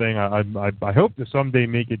cool thing. I hope to someday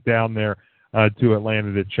make it down there to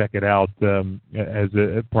Atlanta to check it out as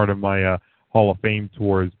a part of my Hall of Fame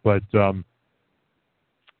tours. But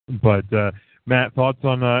Matt, thoughts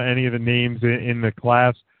on any of the names in the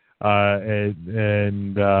class,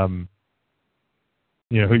 and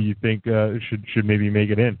who you think should maybe make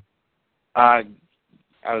it in?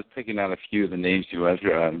 I was picking out a few of the names you went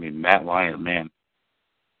through. I mean, Matt Leinart, man,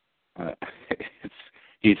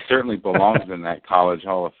 he certainly belongs in that College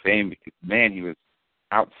Hall of Fame because, man, he was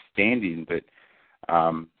outstanding. But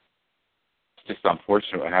it's just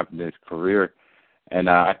unfortunate what happened to his career. And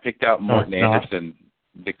I picked out Morton Anderson,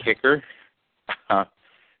 the kicker.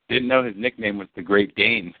 Didn't know his nickname was the Great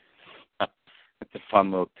Dane. That's a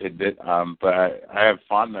fun little tidbit. But I have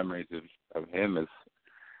fond memories of him as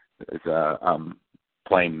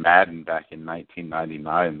playing Madden back in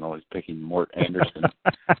 1999 and always picking Morton Anderson.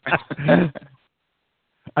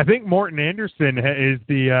 I think Morton Anderson is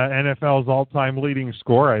the NFL's all-time leading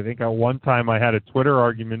scorer. I think at one time I had a Twitter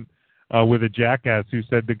argument with a jackass who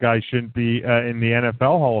said the guy shouldn't be in the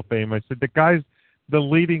NFL Hall of Fame. I said the guy's the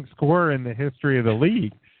leading scorer in the history of the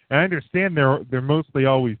league. And I understand they're mostly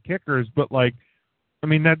always kickers, but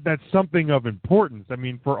that's something of importance. I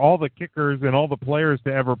mean, for all the kickers and all the players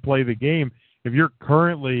to ever play the game, if you're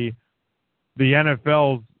currently the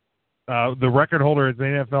NFL's the record holder as the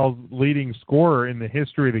NFL's leading scorer in the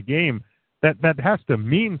history of the game, that has to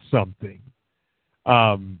mean something.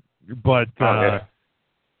 So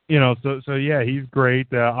yeah, he's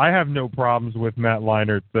great. I have no problems with Matt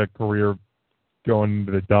Leinart's career going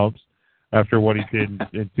into the dumps after what he did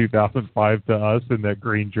in 2005 to us in that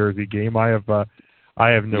green jersey game. I have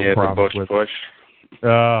no problems with push.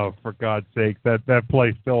 Oh, for God's sake, that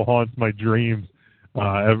play still haunts my dreams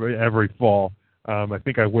every fall. I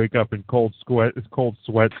think I wake up in cold sweat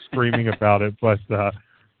screaming about it. But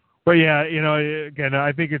yeah, again,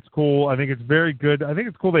 I think it's cool. I think it's very good. I think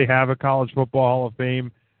it's cool they have a College Football Hall of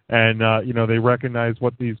Fame, and they recognize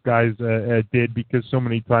what these guys did, because so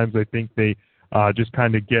many times I think they just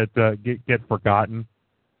kind of get forgotten.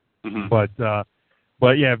 Mm-hmm.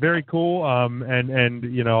 But yeah, very cool.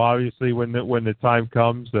 And obviously when the time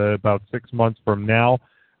comes, about 6 months from now,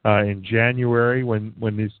 in January when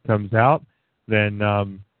this comes out, then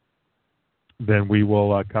we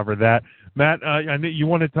will cover that. Matt, I know you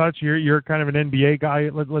want to touch. You're kind of an NBA guy.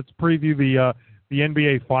 Let's preview the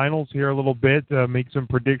NBA Finals here a little bit. Make some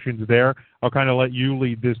predictions there. I'll kind of let you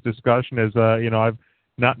lead this discussion, as I've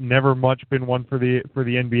never much been one for the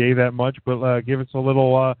NBA that much, but give us a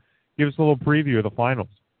little preview of the finals.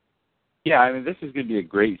 Yeah, I mean, this is going to be a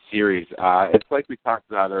great series. It's like we talked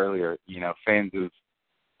about earlier. Fans of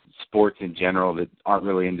sports in general that aren't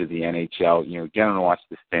really into the NHL, get them to watch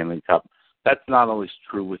the Stanley Cup. That's not always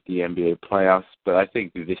true with the NBA playoffs, but I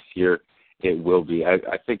think this year it will be.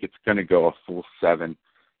 I think it's going to go a full 7.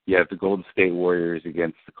 You have the Golden State Warriors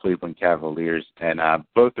against the Cleveland Cavaliers, and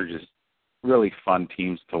both are just really fun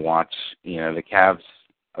teams to watch. The Cavs,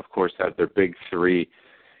 of course, have their big 3,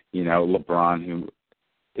 LeBron, who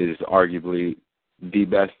is arguably the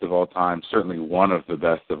best of all time, certainly one of the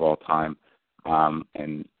best of all time,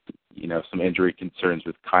 and, some injury concerns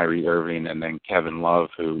with Kyrie Irving, and then Kevin Love,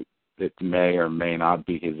 who it may or may not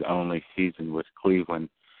be his only season with Cleveland.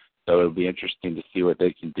 So it'll be interesting to see what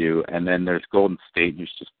they can do. And then there's Golden State,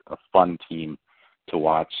 who's just a fun team to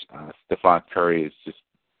watch. Stephen Curry is just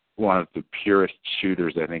one of the purest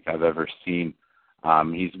shooters I think I've ever seen.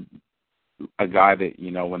 He's a guy that,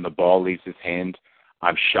 when the ball leaves his hand,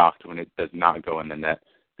 I'm shocked when it does not go in the net,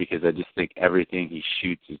 because I just think everything he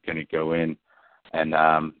shoots is going to go in. And,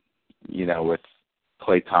 with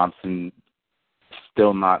Klay Thompson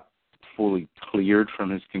still not fully cleared from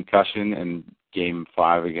his concussion in Game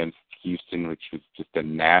 5 against Houston, which was just a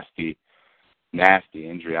nasty, nasty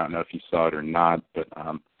injury. I don't know if you saw it or not, but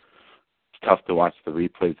it's tough to watch the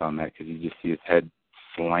replays on that because you just see his head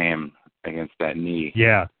slam against that knee.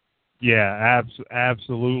 Yeah,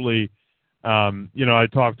 absolutely. I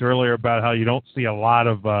talked earlier about how you don't see a lot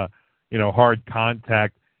of, hard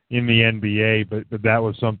contact in the NBA, but that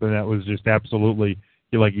was something that was just absolutely,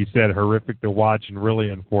 like you said, horrific to watch and really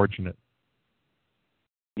unfortunate.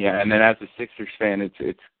 Yeah, and then as a Sixers fan,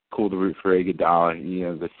 it's cool to root for Iguodala,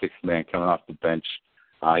 the sixth man coming off the bench.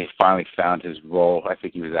 He finally found his role. I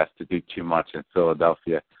think he was asked to do too much in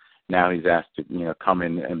Philadelphia. Now he's asked to, come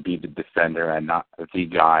in and be the defender and not the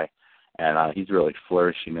guy, and he's really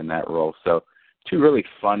flourishing in that role. So 2 really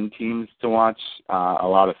fun teams to watch, a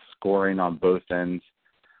lot of scoring on both ends,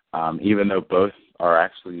 even though both are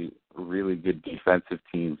actually really good defensive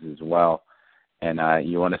teams as well. And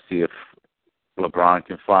you want to see if LeBron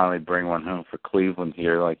can finally bring one home for Cleveland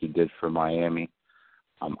here like he did for Miami.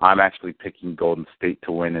 I'm actually picking Golden State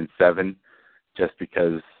to win in 7 just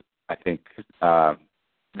because I think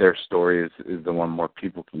their story is the one more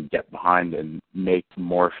people can get behind and make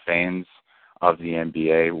more fans of the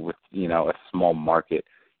NBA with, a small market.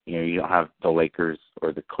 You don't have the Lakers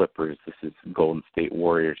or the Clippers. This is Golden State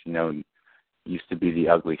Warriors, used to be the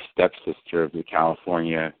ugly stepsister of the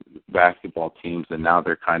California basketball teams, and now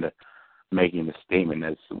they're kind of making a statement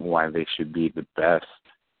as why they should be the best.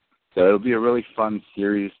 So it'll be a really fun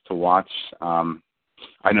series to watch.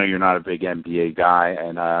 I know you're not a big NBA guy,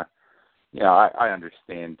 and I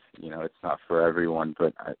understand, it's not for everyone,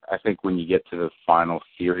 but I think when you get to the final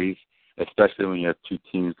series, especially when you have 2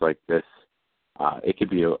 teams like this, it could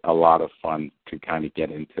be a lot of fun to kind of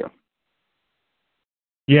get into.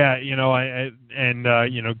 Yeah,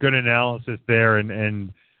 good analysis there,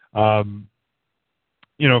 and for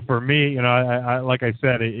me, I like I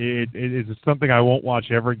said, it is something I won't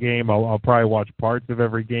watch every game. I'll probably watch parts of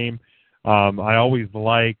every game. I always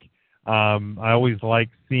like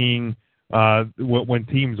seeing when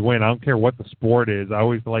teams win. I don't care what the sport is. I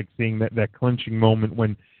always like seeing that clinching moment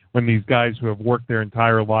when these guys who have worked their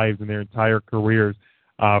entire lives and their entire careers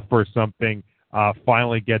for something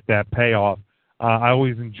finally get that payoff. I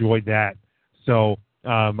always enjoy that. So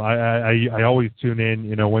I always tune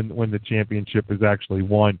in, when the championship is actually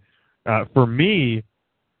won. For me,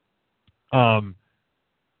 for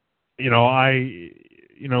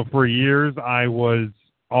years I was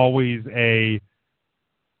always a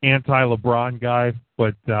anti-LeBron guy,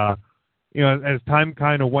 but as time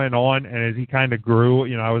kind of went on and as he kind of grew,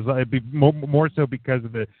 it'd be more so because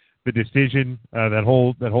of the decision, that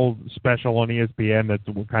whole special on ESPN that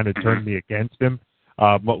kind of turned me against him,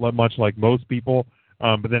 much like most people.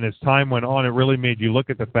 But then as time went on, it really made you look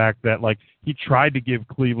at the fact that, like, he tried to give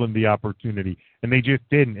Cleveland the opportunity, and they just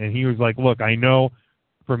didn't. And he was like, look, I know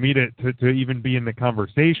for me to even be in the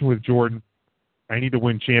conversation with Jordan, I need to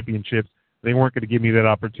win championships. They weren't going to give me that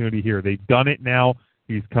opportunity here. They've done it now.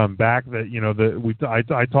 He's come back.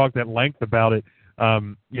 I talked at length about it,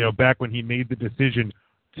 back when he made the decision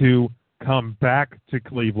to come back to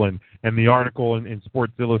Cleveland, and the article in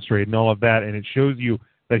Sports Illustrated and all of that. And it shows you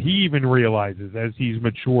that he even realizes, as he's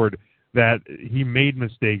matured, that he made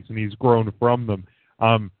mistakes and he's grown from them.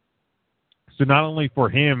 So not only for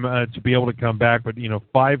him to be able to come back, but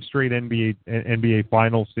 5 straight NBA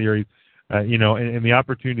Finals series, and the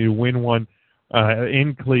opportunity to win one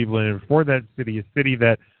in Cleveland, and for that city, a city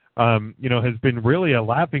that has been really a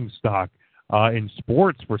laughingstock in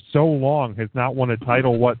sports for so long, has not won a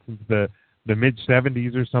title since the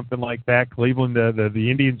mid-'70s or something like that. Cleveland, the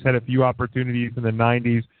Indians had a few opportunities in the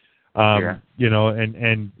 '90s, You know,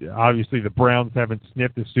 and obviously the Browns haven't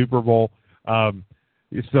sniffed a Super Bowl.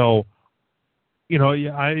 So, you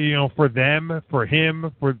know, for them, for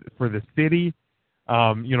him, for the city,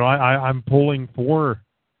 you know, I'm pulling for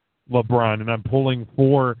LeBron, and I'm pulling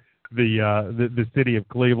for the city of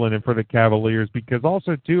Cleveland and for the Cavaliers, because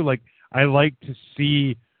also too, like, I like to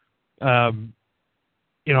see,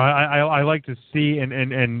 you know, I like to see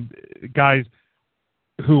and guys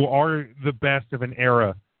who are the best of an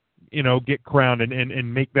era, you know, get crowned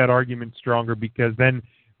and make that argument stronger, because then,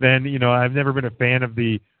 you know, I've never been a fan of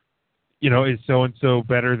the, you know, is so-and-so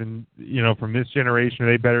better than, you know, from this generation,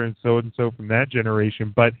 are they better than so-and-so from that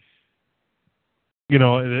generation? But, you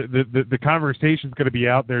know, the conversation's going to be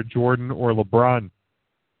out there, Jordan or LeBron.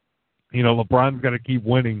 You know, LeBron's got to keep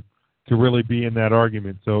winning to really be in that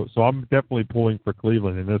argument. So I'm definitely pulling for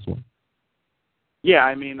Cleveland in this one. Yeah,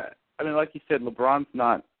 I mean, like you said, LeBron's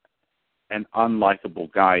not an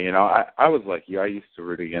unlikable guy. You know, I was like you. I used to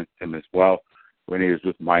root against him as well when he was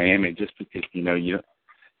with Miami, just because, you know, you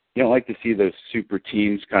don't like to see those super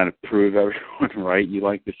teams kind of prove everyone right. You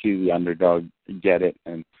like to see the underdog get it.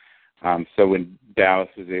 And so when Dallas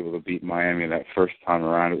was able to beat Miami that first time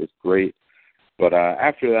around, it was great. But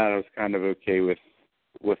after that, I was kind of okay with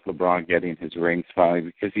LeBron getting his rings finally,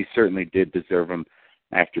 because he certainly did deserve them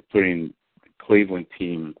after putting the Cleveland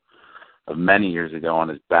team of many years ago on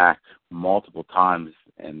his back multiple times.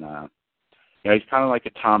 And, you know, he's kind of like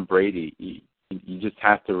a Tom Brady. You just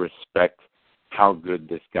have to respect how good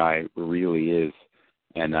this guy really is,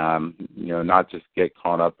 and you know, not just get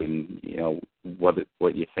caught up in, you know, what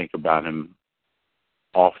you think about him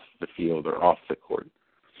off the field or off the court.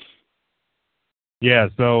 Yeah,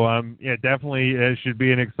 so yeah, definitely it should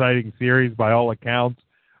be an exciting series by all accounts,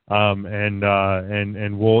 and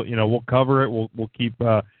we'll, you know, we'll cover it. We'll keep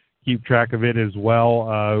track of it as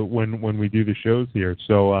well when we do the shows here.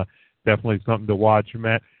 So definitely something to watch,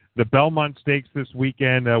 Matt. The Belmont Stakes this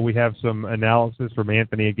weekend, we have some analysis from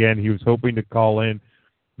Anthony again. He was hoping to call in,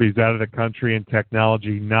 but he's out of the country, and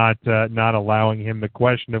technology not allowing him. The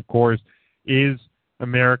question, of course, is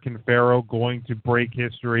American Pharoah going to break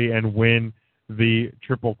history and win the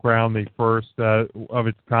Triple Crown, the first of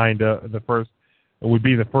its kind? The first, it would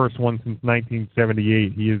be the first one since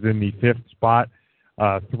 1978. He is in the 5th spot,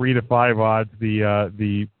 3 to 5 odds.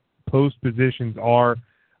 The post positions are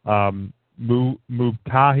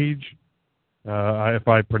Mubtahij, if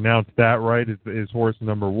I pronounced that right, is horse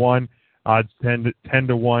number 1, odds 10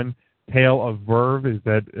 to 1. Tale of Verve is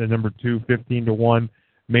at number 2, 15 to 1.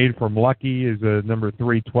 Made from Lucky is number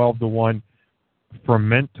 3, 12 to 1.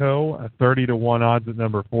 Fermento, 30 to 1 odds at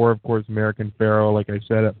number 4. Of course, American Pharoah, like I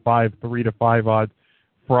said, at 5, 3 to 5 odds.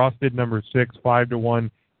 Frosted, number 6, 5 to 1.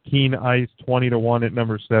 Keen Ice, 20 to 1 at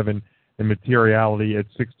number 7. And Materiality at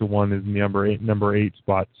 6 to 1 is in the number 8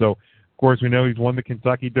 spot. So, of course, we know he's won the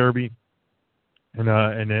Kentucky Derby and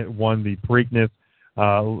it won the Preakness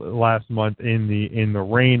last month in the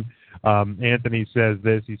rain. Anthony says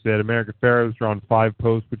this. He said American Pharoah has drawn 5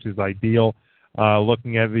 posts, which is ideal.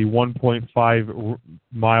 Looking at the 1.5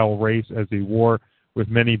 mile race as a war with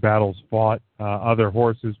many battles fought, other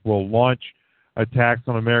horses will launch attacks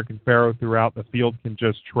on American Pharoah throughout. The field can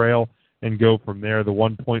just trail and go from there. The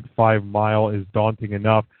 1.5 mile is daunting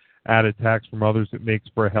enough. Add attacks from others, it makes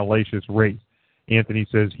for a hellacious race. Anthony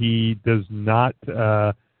says he does not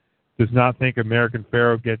think American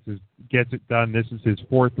Pharoah gets it done. This is his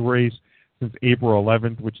 4th race since April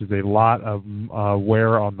 11th, which is a lot of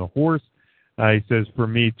wear on the horse. He says, for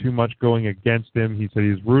me, too much going against him. He said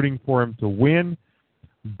he's rooting for him to win,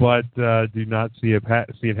 but do not see it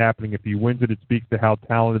happening. If he wins it, it speaks to how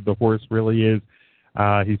talented the horse really is.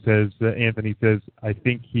 He says, Anthony says, I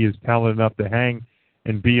think he is talented enough to hang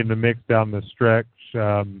and be in the mix down the stretch.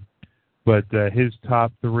 But his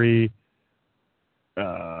top 3,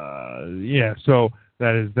 so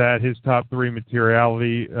that is that. His top 3,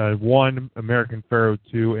 Materiality 1, American Pharoah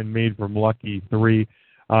 2, and Made from Lucky 3.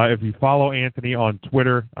 If you follow Anthony on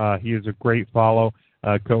Twitter, he is a great follow,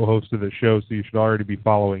 co-host of the show, so you should already be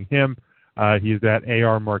following him. He is at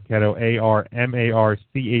AR Marchetto,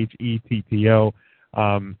 ARMARCHETTO.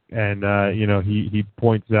 You know, he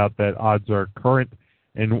points out that odds are current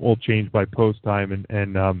and will change by post time.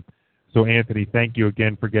 So Anthony, thank you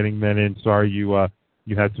again for getting that in. Sorry you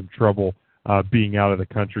had some trouble being out of the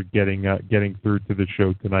country getting through to the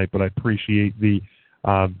show tonight, but I appreciate the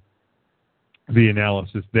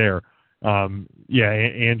analysis there.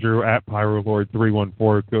 Andrew at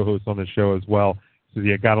PyroLord314, co-host on the show as well, says,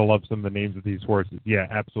 yeah, gotta love some of the names of these horses. Yeah,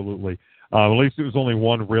 absolutely. At least it was only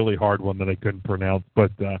one really hard one that I couldn't pronounce,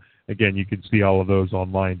 but again, you can see all of those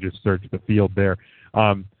online. Just search the field there.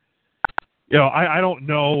 You know, I don't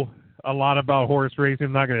know a lot about horse racing.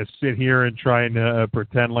 I'm not going to sit here and try and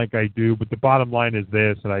pretend like I do, but the bottom line is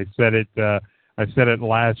this, and I said it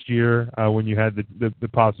last year when you had the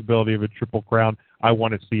possibility of a Triple Crown. I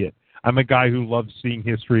want to see it. I'm a guy who loves seeing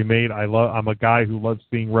history made. I'm a guy who loves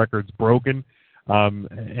seeing records broken,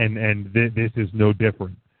 this is no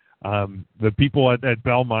different. The people at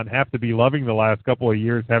Belmont have to be loving the last couple of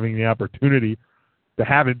years having the opportunity to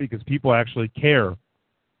have it because people actually care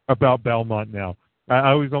about Belmont now.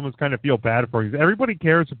 I always almost kind of feel bad for you. Everybody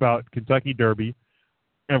cares about Kentucky Derby,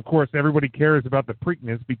 and of course everybody cares about the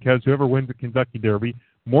Preakness because whoever wins the Kentucky Derby,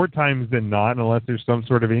 more times than not, unless there's some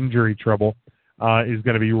sort of injury trouble, is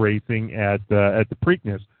going to be racing at the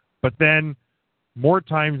Preakness. But then, more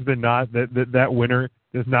times than not, that winner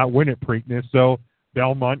does not win at Preakness, so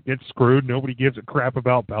Belmont gets screwed. Nobody gives a crap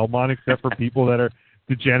about Belmont except for people that are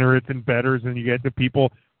degenerates and bettors, and you get the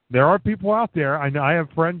people. There are people out there. I know I have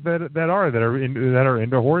friends that are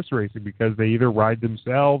into horse racing because they either ride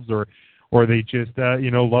themselves or they just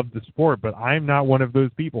love the sport. But I'm not one of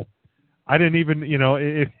those people. I didn't even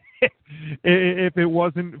if it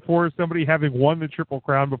wasn't for somebody having won the Triple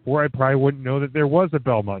Crown before, I probably wouldn't know that there was a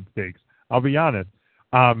Belmont Stakes. I'll be honest.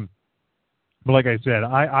 But like I said,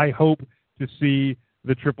 I hope to see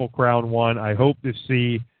the Triple Crown won. I hope to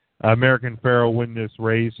see American Pharoah win this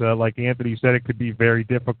race. Like Anthony said, it could be very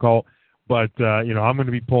difficult, but I'm going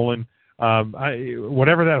to be pulling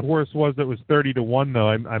whatever that horse was that was 30-1. Though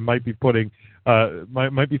I might be putting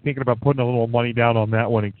might be thinking about putting a little money down on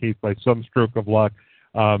that one in case by some stroke of luck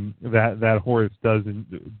that horse does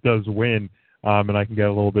win, and I can get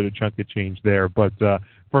a little bit of chunk of change there. But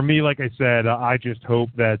for me, like I said, I just hope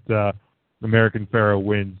that American Pharoah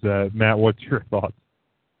wins. Matt, what's your thoughts?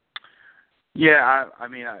 Yeah,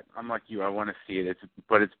 I'm like you. I want to see it.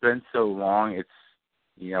 But it's been so long. It's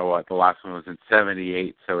the last one was in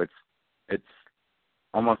 '78, so it's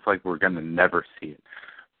almost like we're gonna never see it.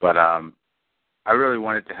 But I really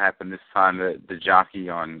want it to happen this time. The jockey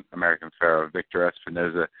on American Pharoah, Victor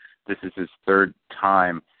Espinoza, this is his third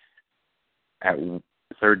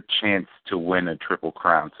chance to win a Triple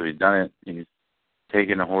Crown. So he's done it. He's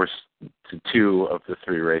taken a horse to 2 of the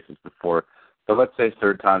 3 races before. So let's say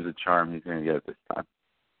third time's a charm. He's going to get it this time.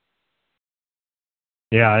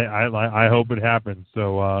 Yeah, I hope it happens.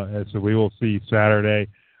 So we will see Saturday.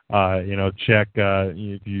 Check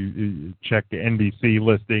if you check the NBC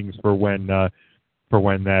listings for when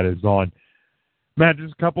that is on. Matt,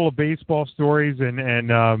 just a couple of baseball stories, and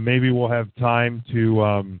maybe we'll have time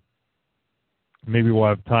to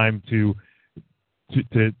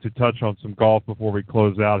to touch on some golf before we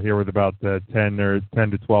close out here with about 10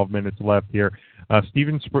 to 12 minutes left here.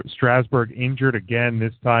 Steven Strasburg injured again.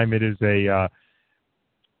 This time it is a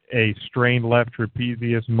strained left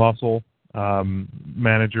trapezius muscle.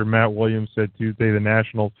 Manager Matt Williams said Tuesday the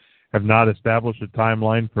Nationals have not established a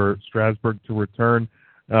timeline for Strasburg to return.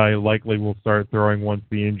 He likely will start throwing once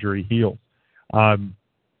the injury heals.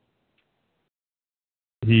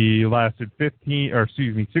 He lasted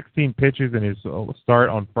 16 pitches in his start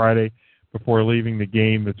on Friday before leaving the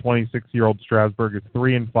game. The 26-year-old Strasburg is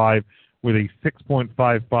 3-5 with a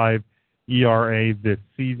 6.55 ERA this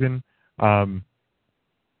season.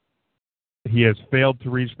 He has failed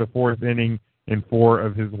to reach the 4th inning in 4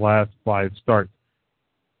 of his last 5 starts.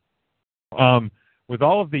 With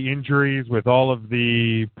all of the injuries, with all of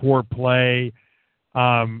the poor play,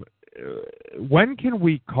 when can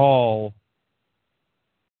we call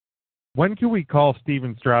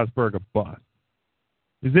Steven Strasburg a bust?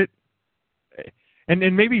 Is it?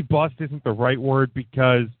 And maybe bust isn't the right word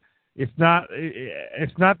because it's not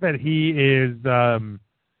that he is.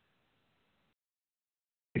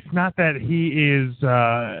 It's not that he is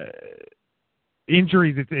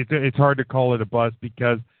injuries. It's hard to call it a bust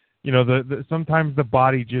because sometimes the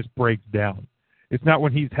body just breaks down. It's not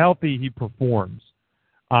when he's healthy he performs.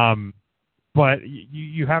 But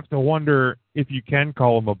you have to wonder if you can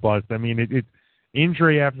call him a bust. I mean, it's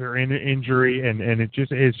injury after injury, and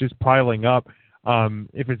it's just piling up.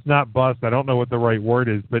 If it's not bust, I don't know what the right word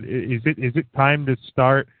is. But is it time to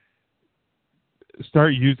start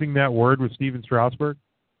using that word with Steven Strasburg?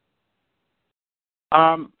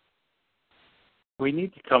 We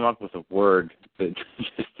need to come up with a word that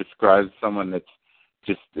just describes someone that's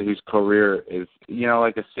whose career is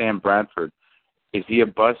like a Sam Bradford. Is he a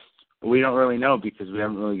bust? We don't really know because we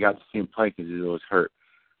haven't really got to see him play because he was hurt.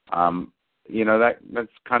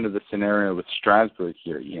 That's kind of the scenario with Strasburg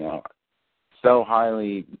here. So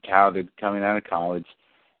highly touted coming out of college,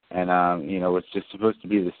 and was just supposed to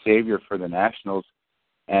be the savior for the Nationals,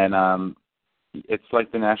 and it's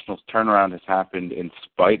like the Nationals' turnaround has happened in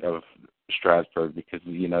spite of Strasburg because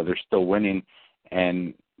they're still winning,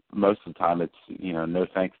 and most of the time it's, no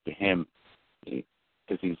thanks to him,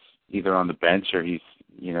 because he's either on the bench or he's,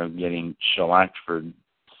 getting shellacked for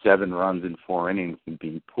 7 runs in 4 innings and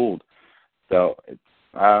being pulled. So it's,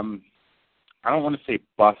 I don't want to say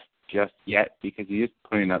bust just yet, because he is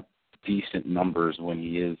putting up decent numbers when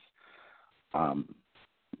he is,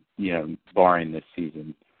 barring this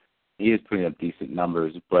season. He is putting up decent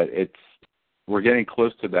numbers, but we're getting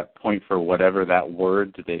close to that point for whatever that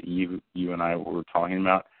word that you and I were talking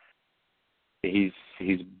about. He's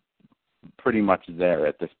pretty much there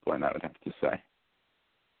at this point, I would have to say.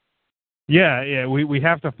 Yeah, we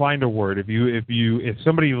have to find a word. If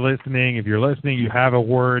somebody listening, if you're listening, you have a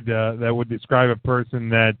word that would describe a person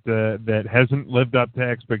that hasn't lived up to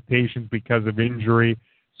expectations because of injury,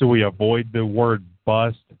 so we avoid the word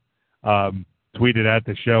bust. Tweet it at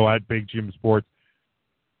the show at Big Jim Sports.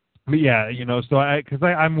 But yeah, so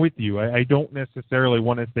I'm with you. I don't necessarily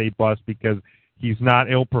want to say bust because he's not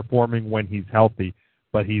ill-performing when he's healthy,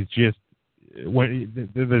 but he's just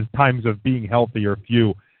the times of being healthy are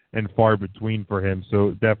few and far between for him.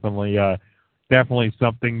 So definitely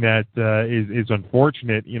something that is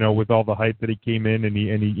unfortunate. With all the hype that he came in and he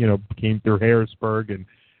came through Harrisburg and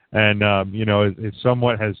it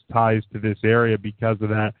somewhat has ties to this area because of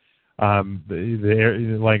that. The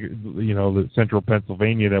central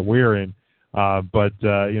Pennsylvania that we're in. But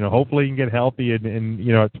hopefully he can get healthy and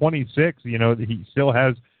at 26, he still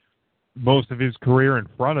has most of his career in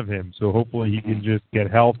front of him. So hopefully he can just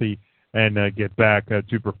get healthy and get back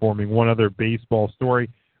to performing. One other baseball story,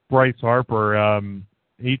 Bryce Harper,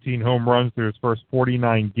 18 home runs through his first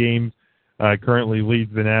 49 games, currently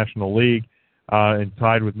leads the National League and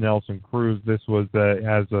tied with Nelson Cruz. This was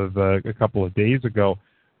as of a couple of days ago.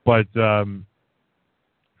 But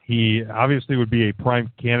he obviously would be a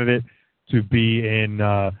prime candidate to be in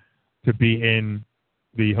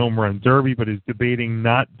the home run derby, but is debating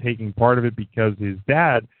not taking part of it because his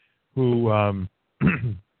dad, who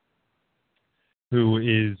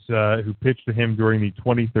pitched to him during the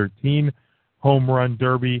 2013 home run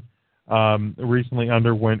derby, recently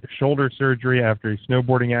underwent shoulder surgery after a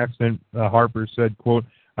snowboarding accident. Harper said, quote,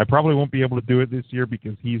 "I probably won't be able to do it this year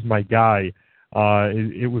because he's my guy."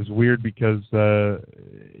 It was weird because we'll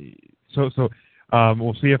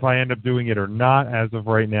see if I end up doing it or not. As of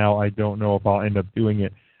right now, I don't know if I'll end up doing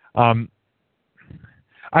it. I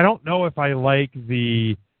don't know if I like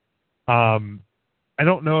the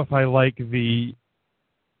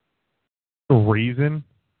reason.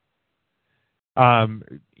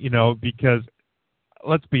 Because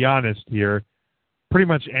let's be honest here, pretty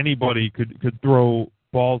much anybody could throw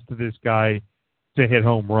balls to this guy to hit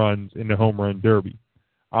home runs in the home run derby.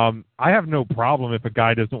 I have no problem if a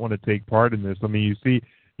guy doesn't want to take part in this. I mean,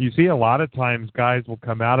 you see a lot of times guys will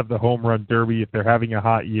come out of the home run derby if they're having a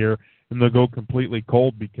hot year, and they'll go completely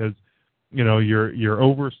cold because you're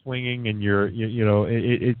overswinging and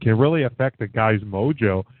it can really affect a guy's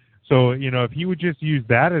mojo. So if he would just use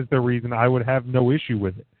that as the reason, I would have no issue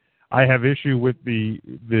with it. I have issue with the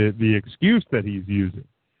excuse that he's using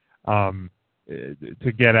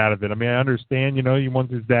to get out of it. I mean, I understand, he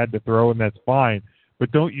wants his dad to throw, and that's fine, but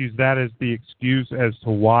don't use that as the excuse as to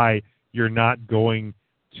why you're not going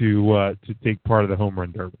to take part of the home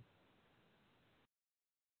run derby.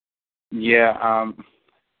 Yeah,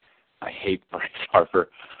 I hate Bryce Harper.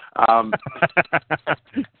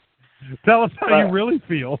 Tell us how you really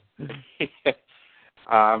feel.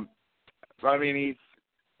 I mean,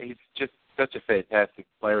 he's just such a fantastic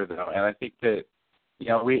player, though, and I think that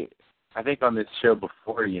I think on this show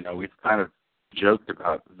before, we've kind of joked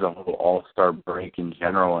about the whole All-Star break in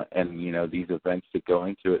general and these events that go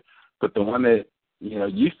into it. But the one that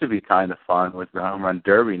used to be kind of fun was the home run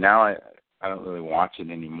derby. Now I don't really watch it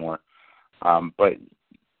anymore. But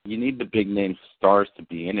you need the big name stars to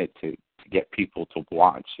be in it to get people to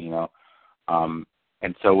watch,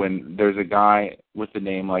 And so when there's a guy with a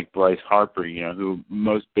name like Bryce Harper, who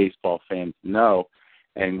most baseball fans know,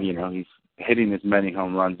 and, he's hitting as many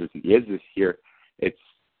home runs as he is this year,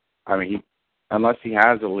 unless he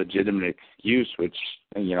has a legitimate excuse, which,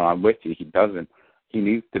 I'm with you, he doesn't, he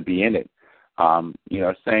needs to be in it.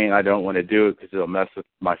 Saying I don't want to do it because it'll mess with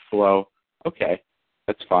my flow, okay,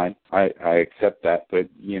 that's fine. I accept that. But,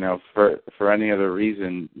 for any other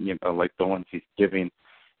reason, like the ones he's giving,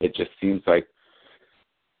 it just seems like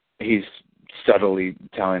he's subtly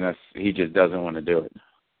telling us he just doesn't want to do it.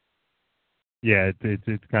 Yeah,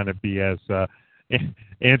 it's kind of BS.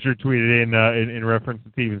 Andrew tweeted in reference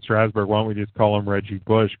to Steven Strasburg, why don't we just call him Reggie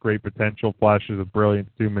Bush? Great potential, flashes of brilliance,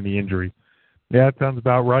 too many injuries. Yeah, that sounds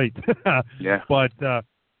about right. Yeah. But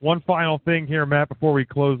one final thing here, Matt, before we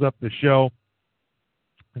close up the show.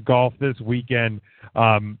 Golf this weekend.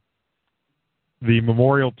 the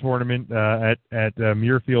Memorial Tournament at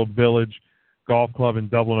Muirfield Village Golf Club in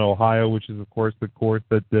Dublin, Ohio, which is, of course, the course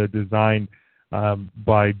that designed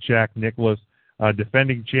by Jack Nicklaus.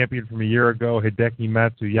 Defending champion from a year ago, Hideki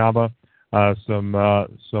Matsuyama.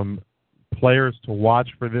 Some players to watch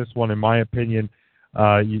for this one, in my opinion.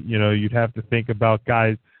 You'd have to think about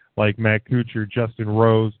guys like Matt Kuchar, Justin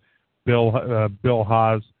Rose, Bill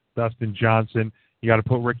Haas, Dustin Johnson. You got to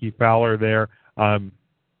put Ricky Fowler there.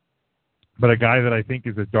 But a guy that I think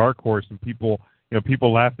is a dark horse, and people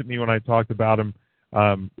laughed at me when I talked about him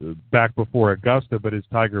back before Augusta, but is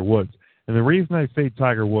Tiger Woods. And the reason I say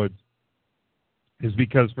Tiger Woods is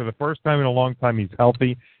because for the first time in a long time he's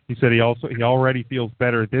healthy. He said he already feels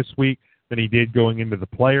better this week than he did going into the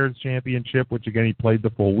Players Championship, which again he played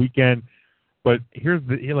the full weekend. But here's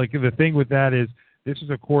the thing with that is this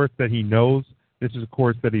is a course that he knows. This is a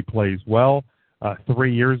course that he plays well.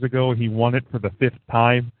 3 years ago he won it for the 5th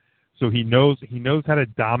time. So he knows how to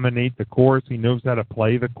dominate the course. He knows how to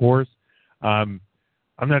play the course. I'm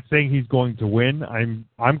not saying he's going to win.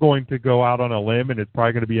 I'm going to go out on a limb, and it's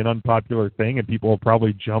probably going to be an unpopular thing, and people will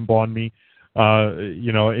probably jump on me,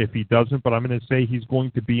 if he doesn't. But I'm going to say he's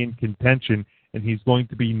going to be in contention, and he's going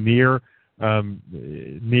to be near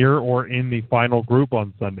or in the final group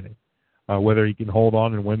on Sunday. Whether he can hold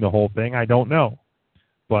on and win the whole thing, I don't know.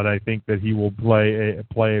 But I think that he will play a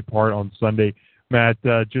part on Sunday. Matt,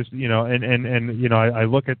 I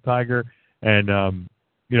look at Tiger, and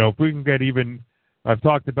if we can get even, I've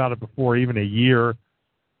talked about it before, even a year,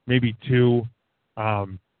 maybe 2, of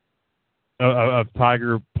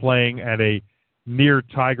Tiger playing at a near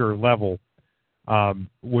Tiger level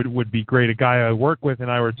would be great. A guy I work with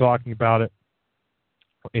and I were talking about it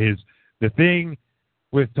is the thing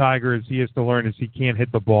with Tiger is he has to learn is he can't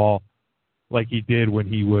hit the ball like he did when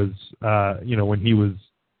he was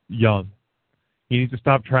young. He needs to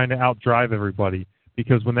stop trying to outdrive everybody,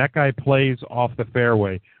 because when that guy plays off the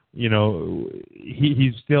fairway,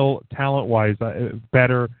 he's still talent-wise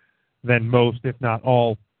better than most, if not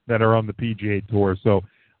all, that are on the PGA Tour. So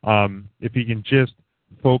if he can just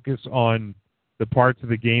focus on the parts of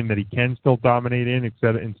the game that he can still dominate in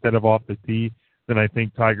instead of off the tee, then I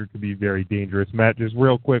think Tiger could be very dangerous. Matt, just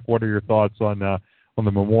real quick, what are your thoughts on the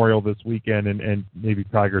Memorial this weekend and maybe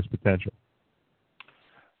Tiger's potential?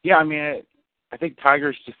 Yeah, I think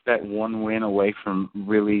Tiger's just that one win away from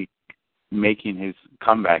really making his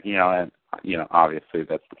comeback, and obviously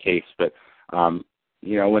that's the case. But,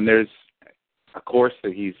 when there's a course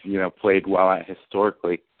that he's, played well at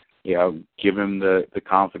historically, give him the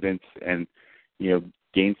confidence and,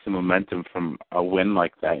 gain some momentum from a win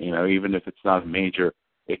like that. Even if it's not a major,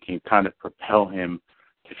 it can kind of propel him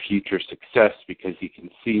to future success because he can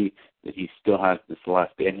see that he still has this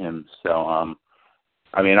left in him. So,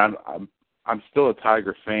 I'm still a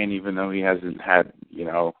Tiger fan, even though he hasn't had,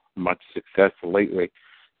 much success lately.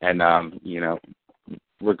 And,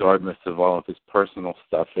 regardless of all of his personal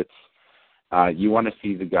stuff, it's you want to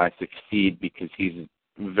see the guy succeed because he's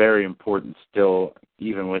very important still,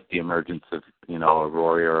 even with the emergence of, a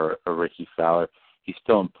Rory or a Ricky Fowler. He's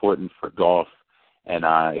still important for golf. And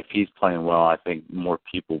if he's playing well, I think more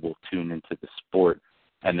people will tune into the sport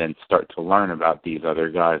and then start to learn about these other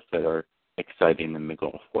guys that are exciting in the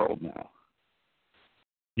golf world now.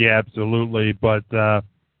 Yeah, absolutely. But,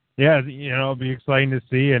 it'll be exciting to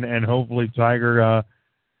see, and hopefully Tiger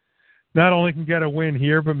not only can get a win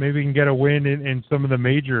here, but maybe can get a win in some of the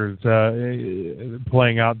majors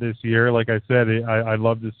playing out this year. Like I said, I'd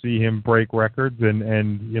love to see him break records,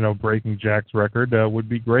 and breaking Jack's record would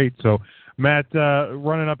be great. So, Matt,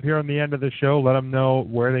 running up here on the end of the show, let them know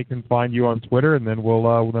where they can find you on Twitter, and then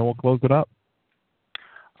we'll close it up.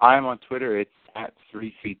 I'm on Twitter. It's at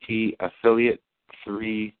 3CT affiliate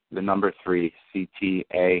 3, the number 3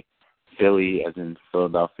 CTA Philly as in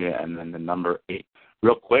Philadelphia, and then the number 8.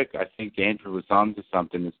 Real quick, I think Andrew was on to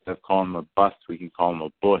something. Instead of calling him a bust, we can call him a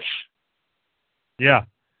bush. Yeah,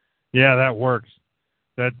 that works.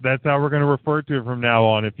 That's how we're going to refer to it from now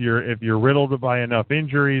on. If you're riddled by enough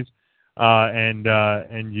injuries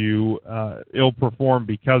and you ill perform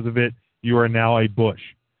because of it, you are now a bush.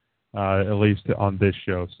 At least on this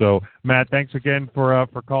show. So, Matt, thanks again for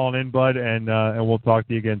calling in, bud, and we'll talk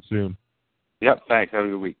to you again soon. Yep, thanks. Have a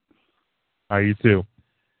good week. All right, you too.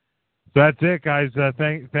 So that's it, guys.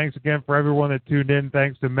 Thanks again for everyone that tuned in.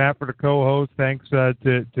 Thanks to Matt for the co-host. Thanks to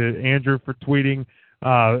Andrew for tweeting,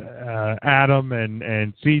 Adam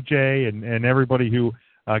and CJ and everybody who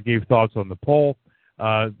gave thoughts on the poll.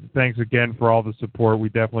 Thanks again for all the support. We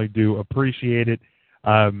definitely do appreciate it.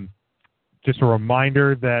 Just a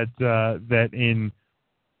reminder that in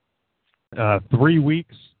 2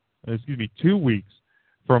 weeks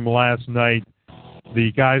from last night,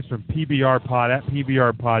 the guys from PBR Pod, at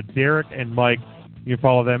PBR Pod, Derek and Mike. You can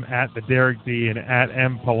follow them at the Derek D and at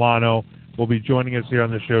M Polano. Will be joining us here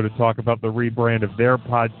on the show to talk about the rebrand of their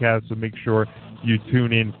podcast, so make sure you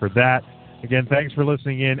tune in for that. Again, thanks for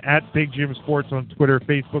listening in. At Big Jim Sports on Twitter,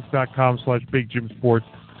 Facebook.com/Big Jim Sports.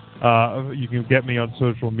 You can get me on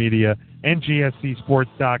social media.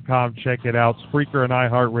 NGSCSports.com. Check it out. Spreaker and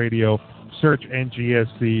iHeartRadio. Search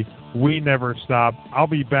NGSC. We never stop. I'll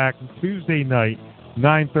be back Tuesday night,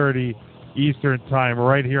 9:30 Eastern Time,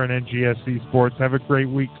 right here on NGSC Sports. Have a great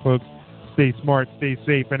week, folks. Stay smart, stay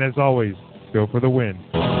safe, and as always, go for the win.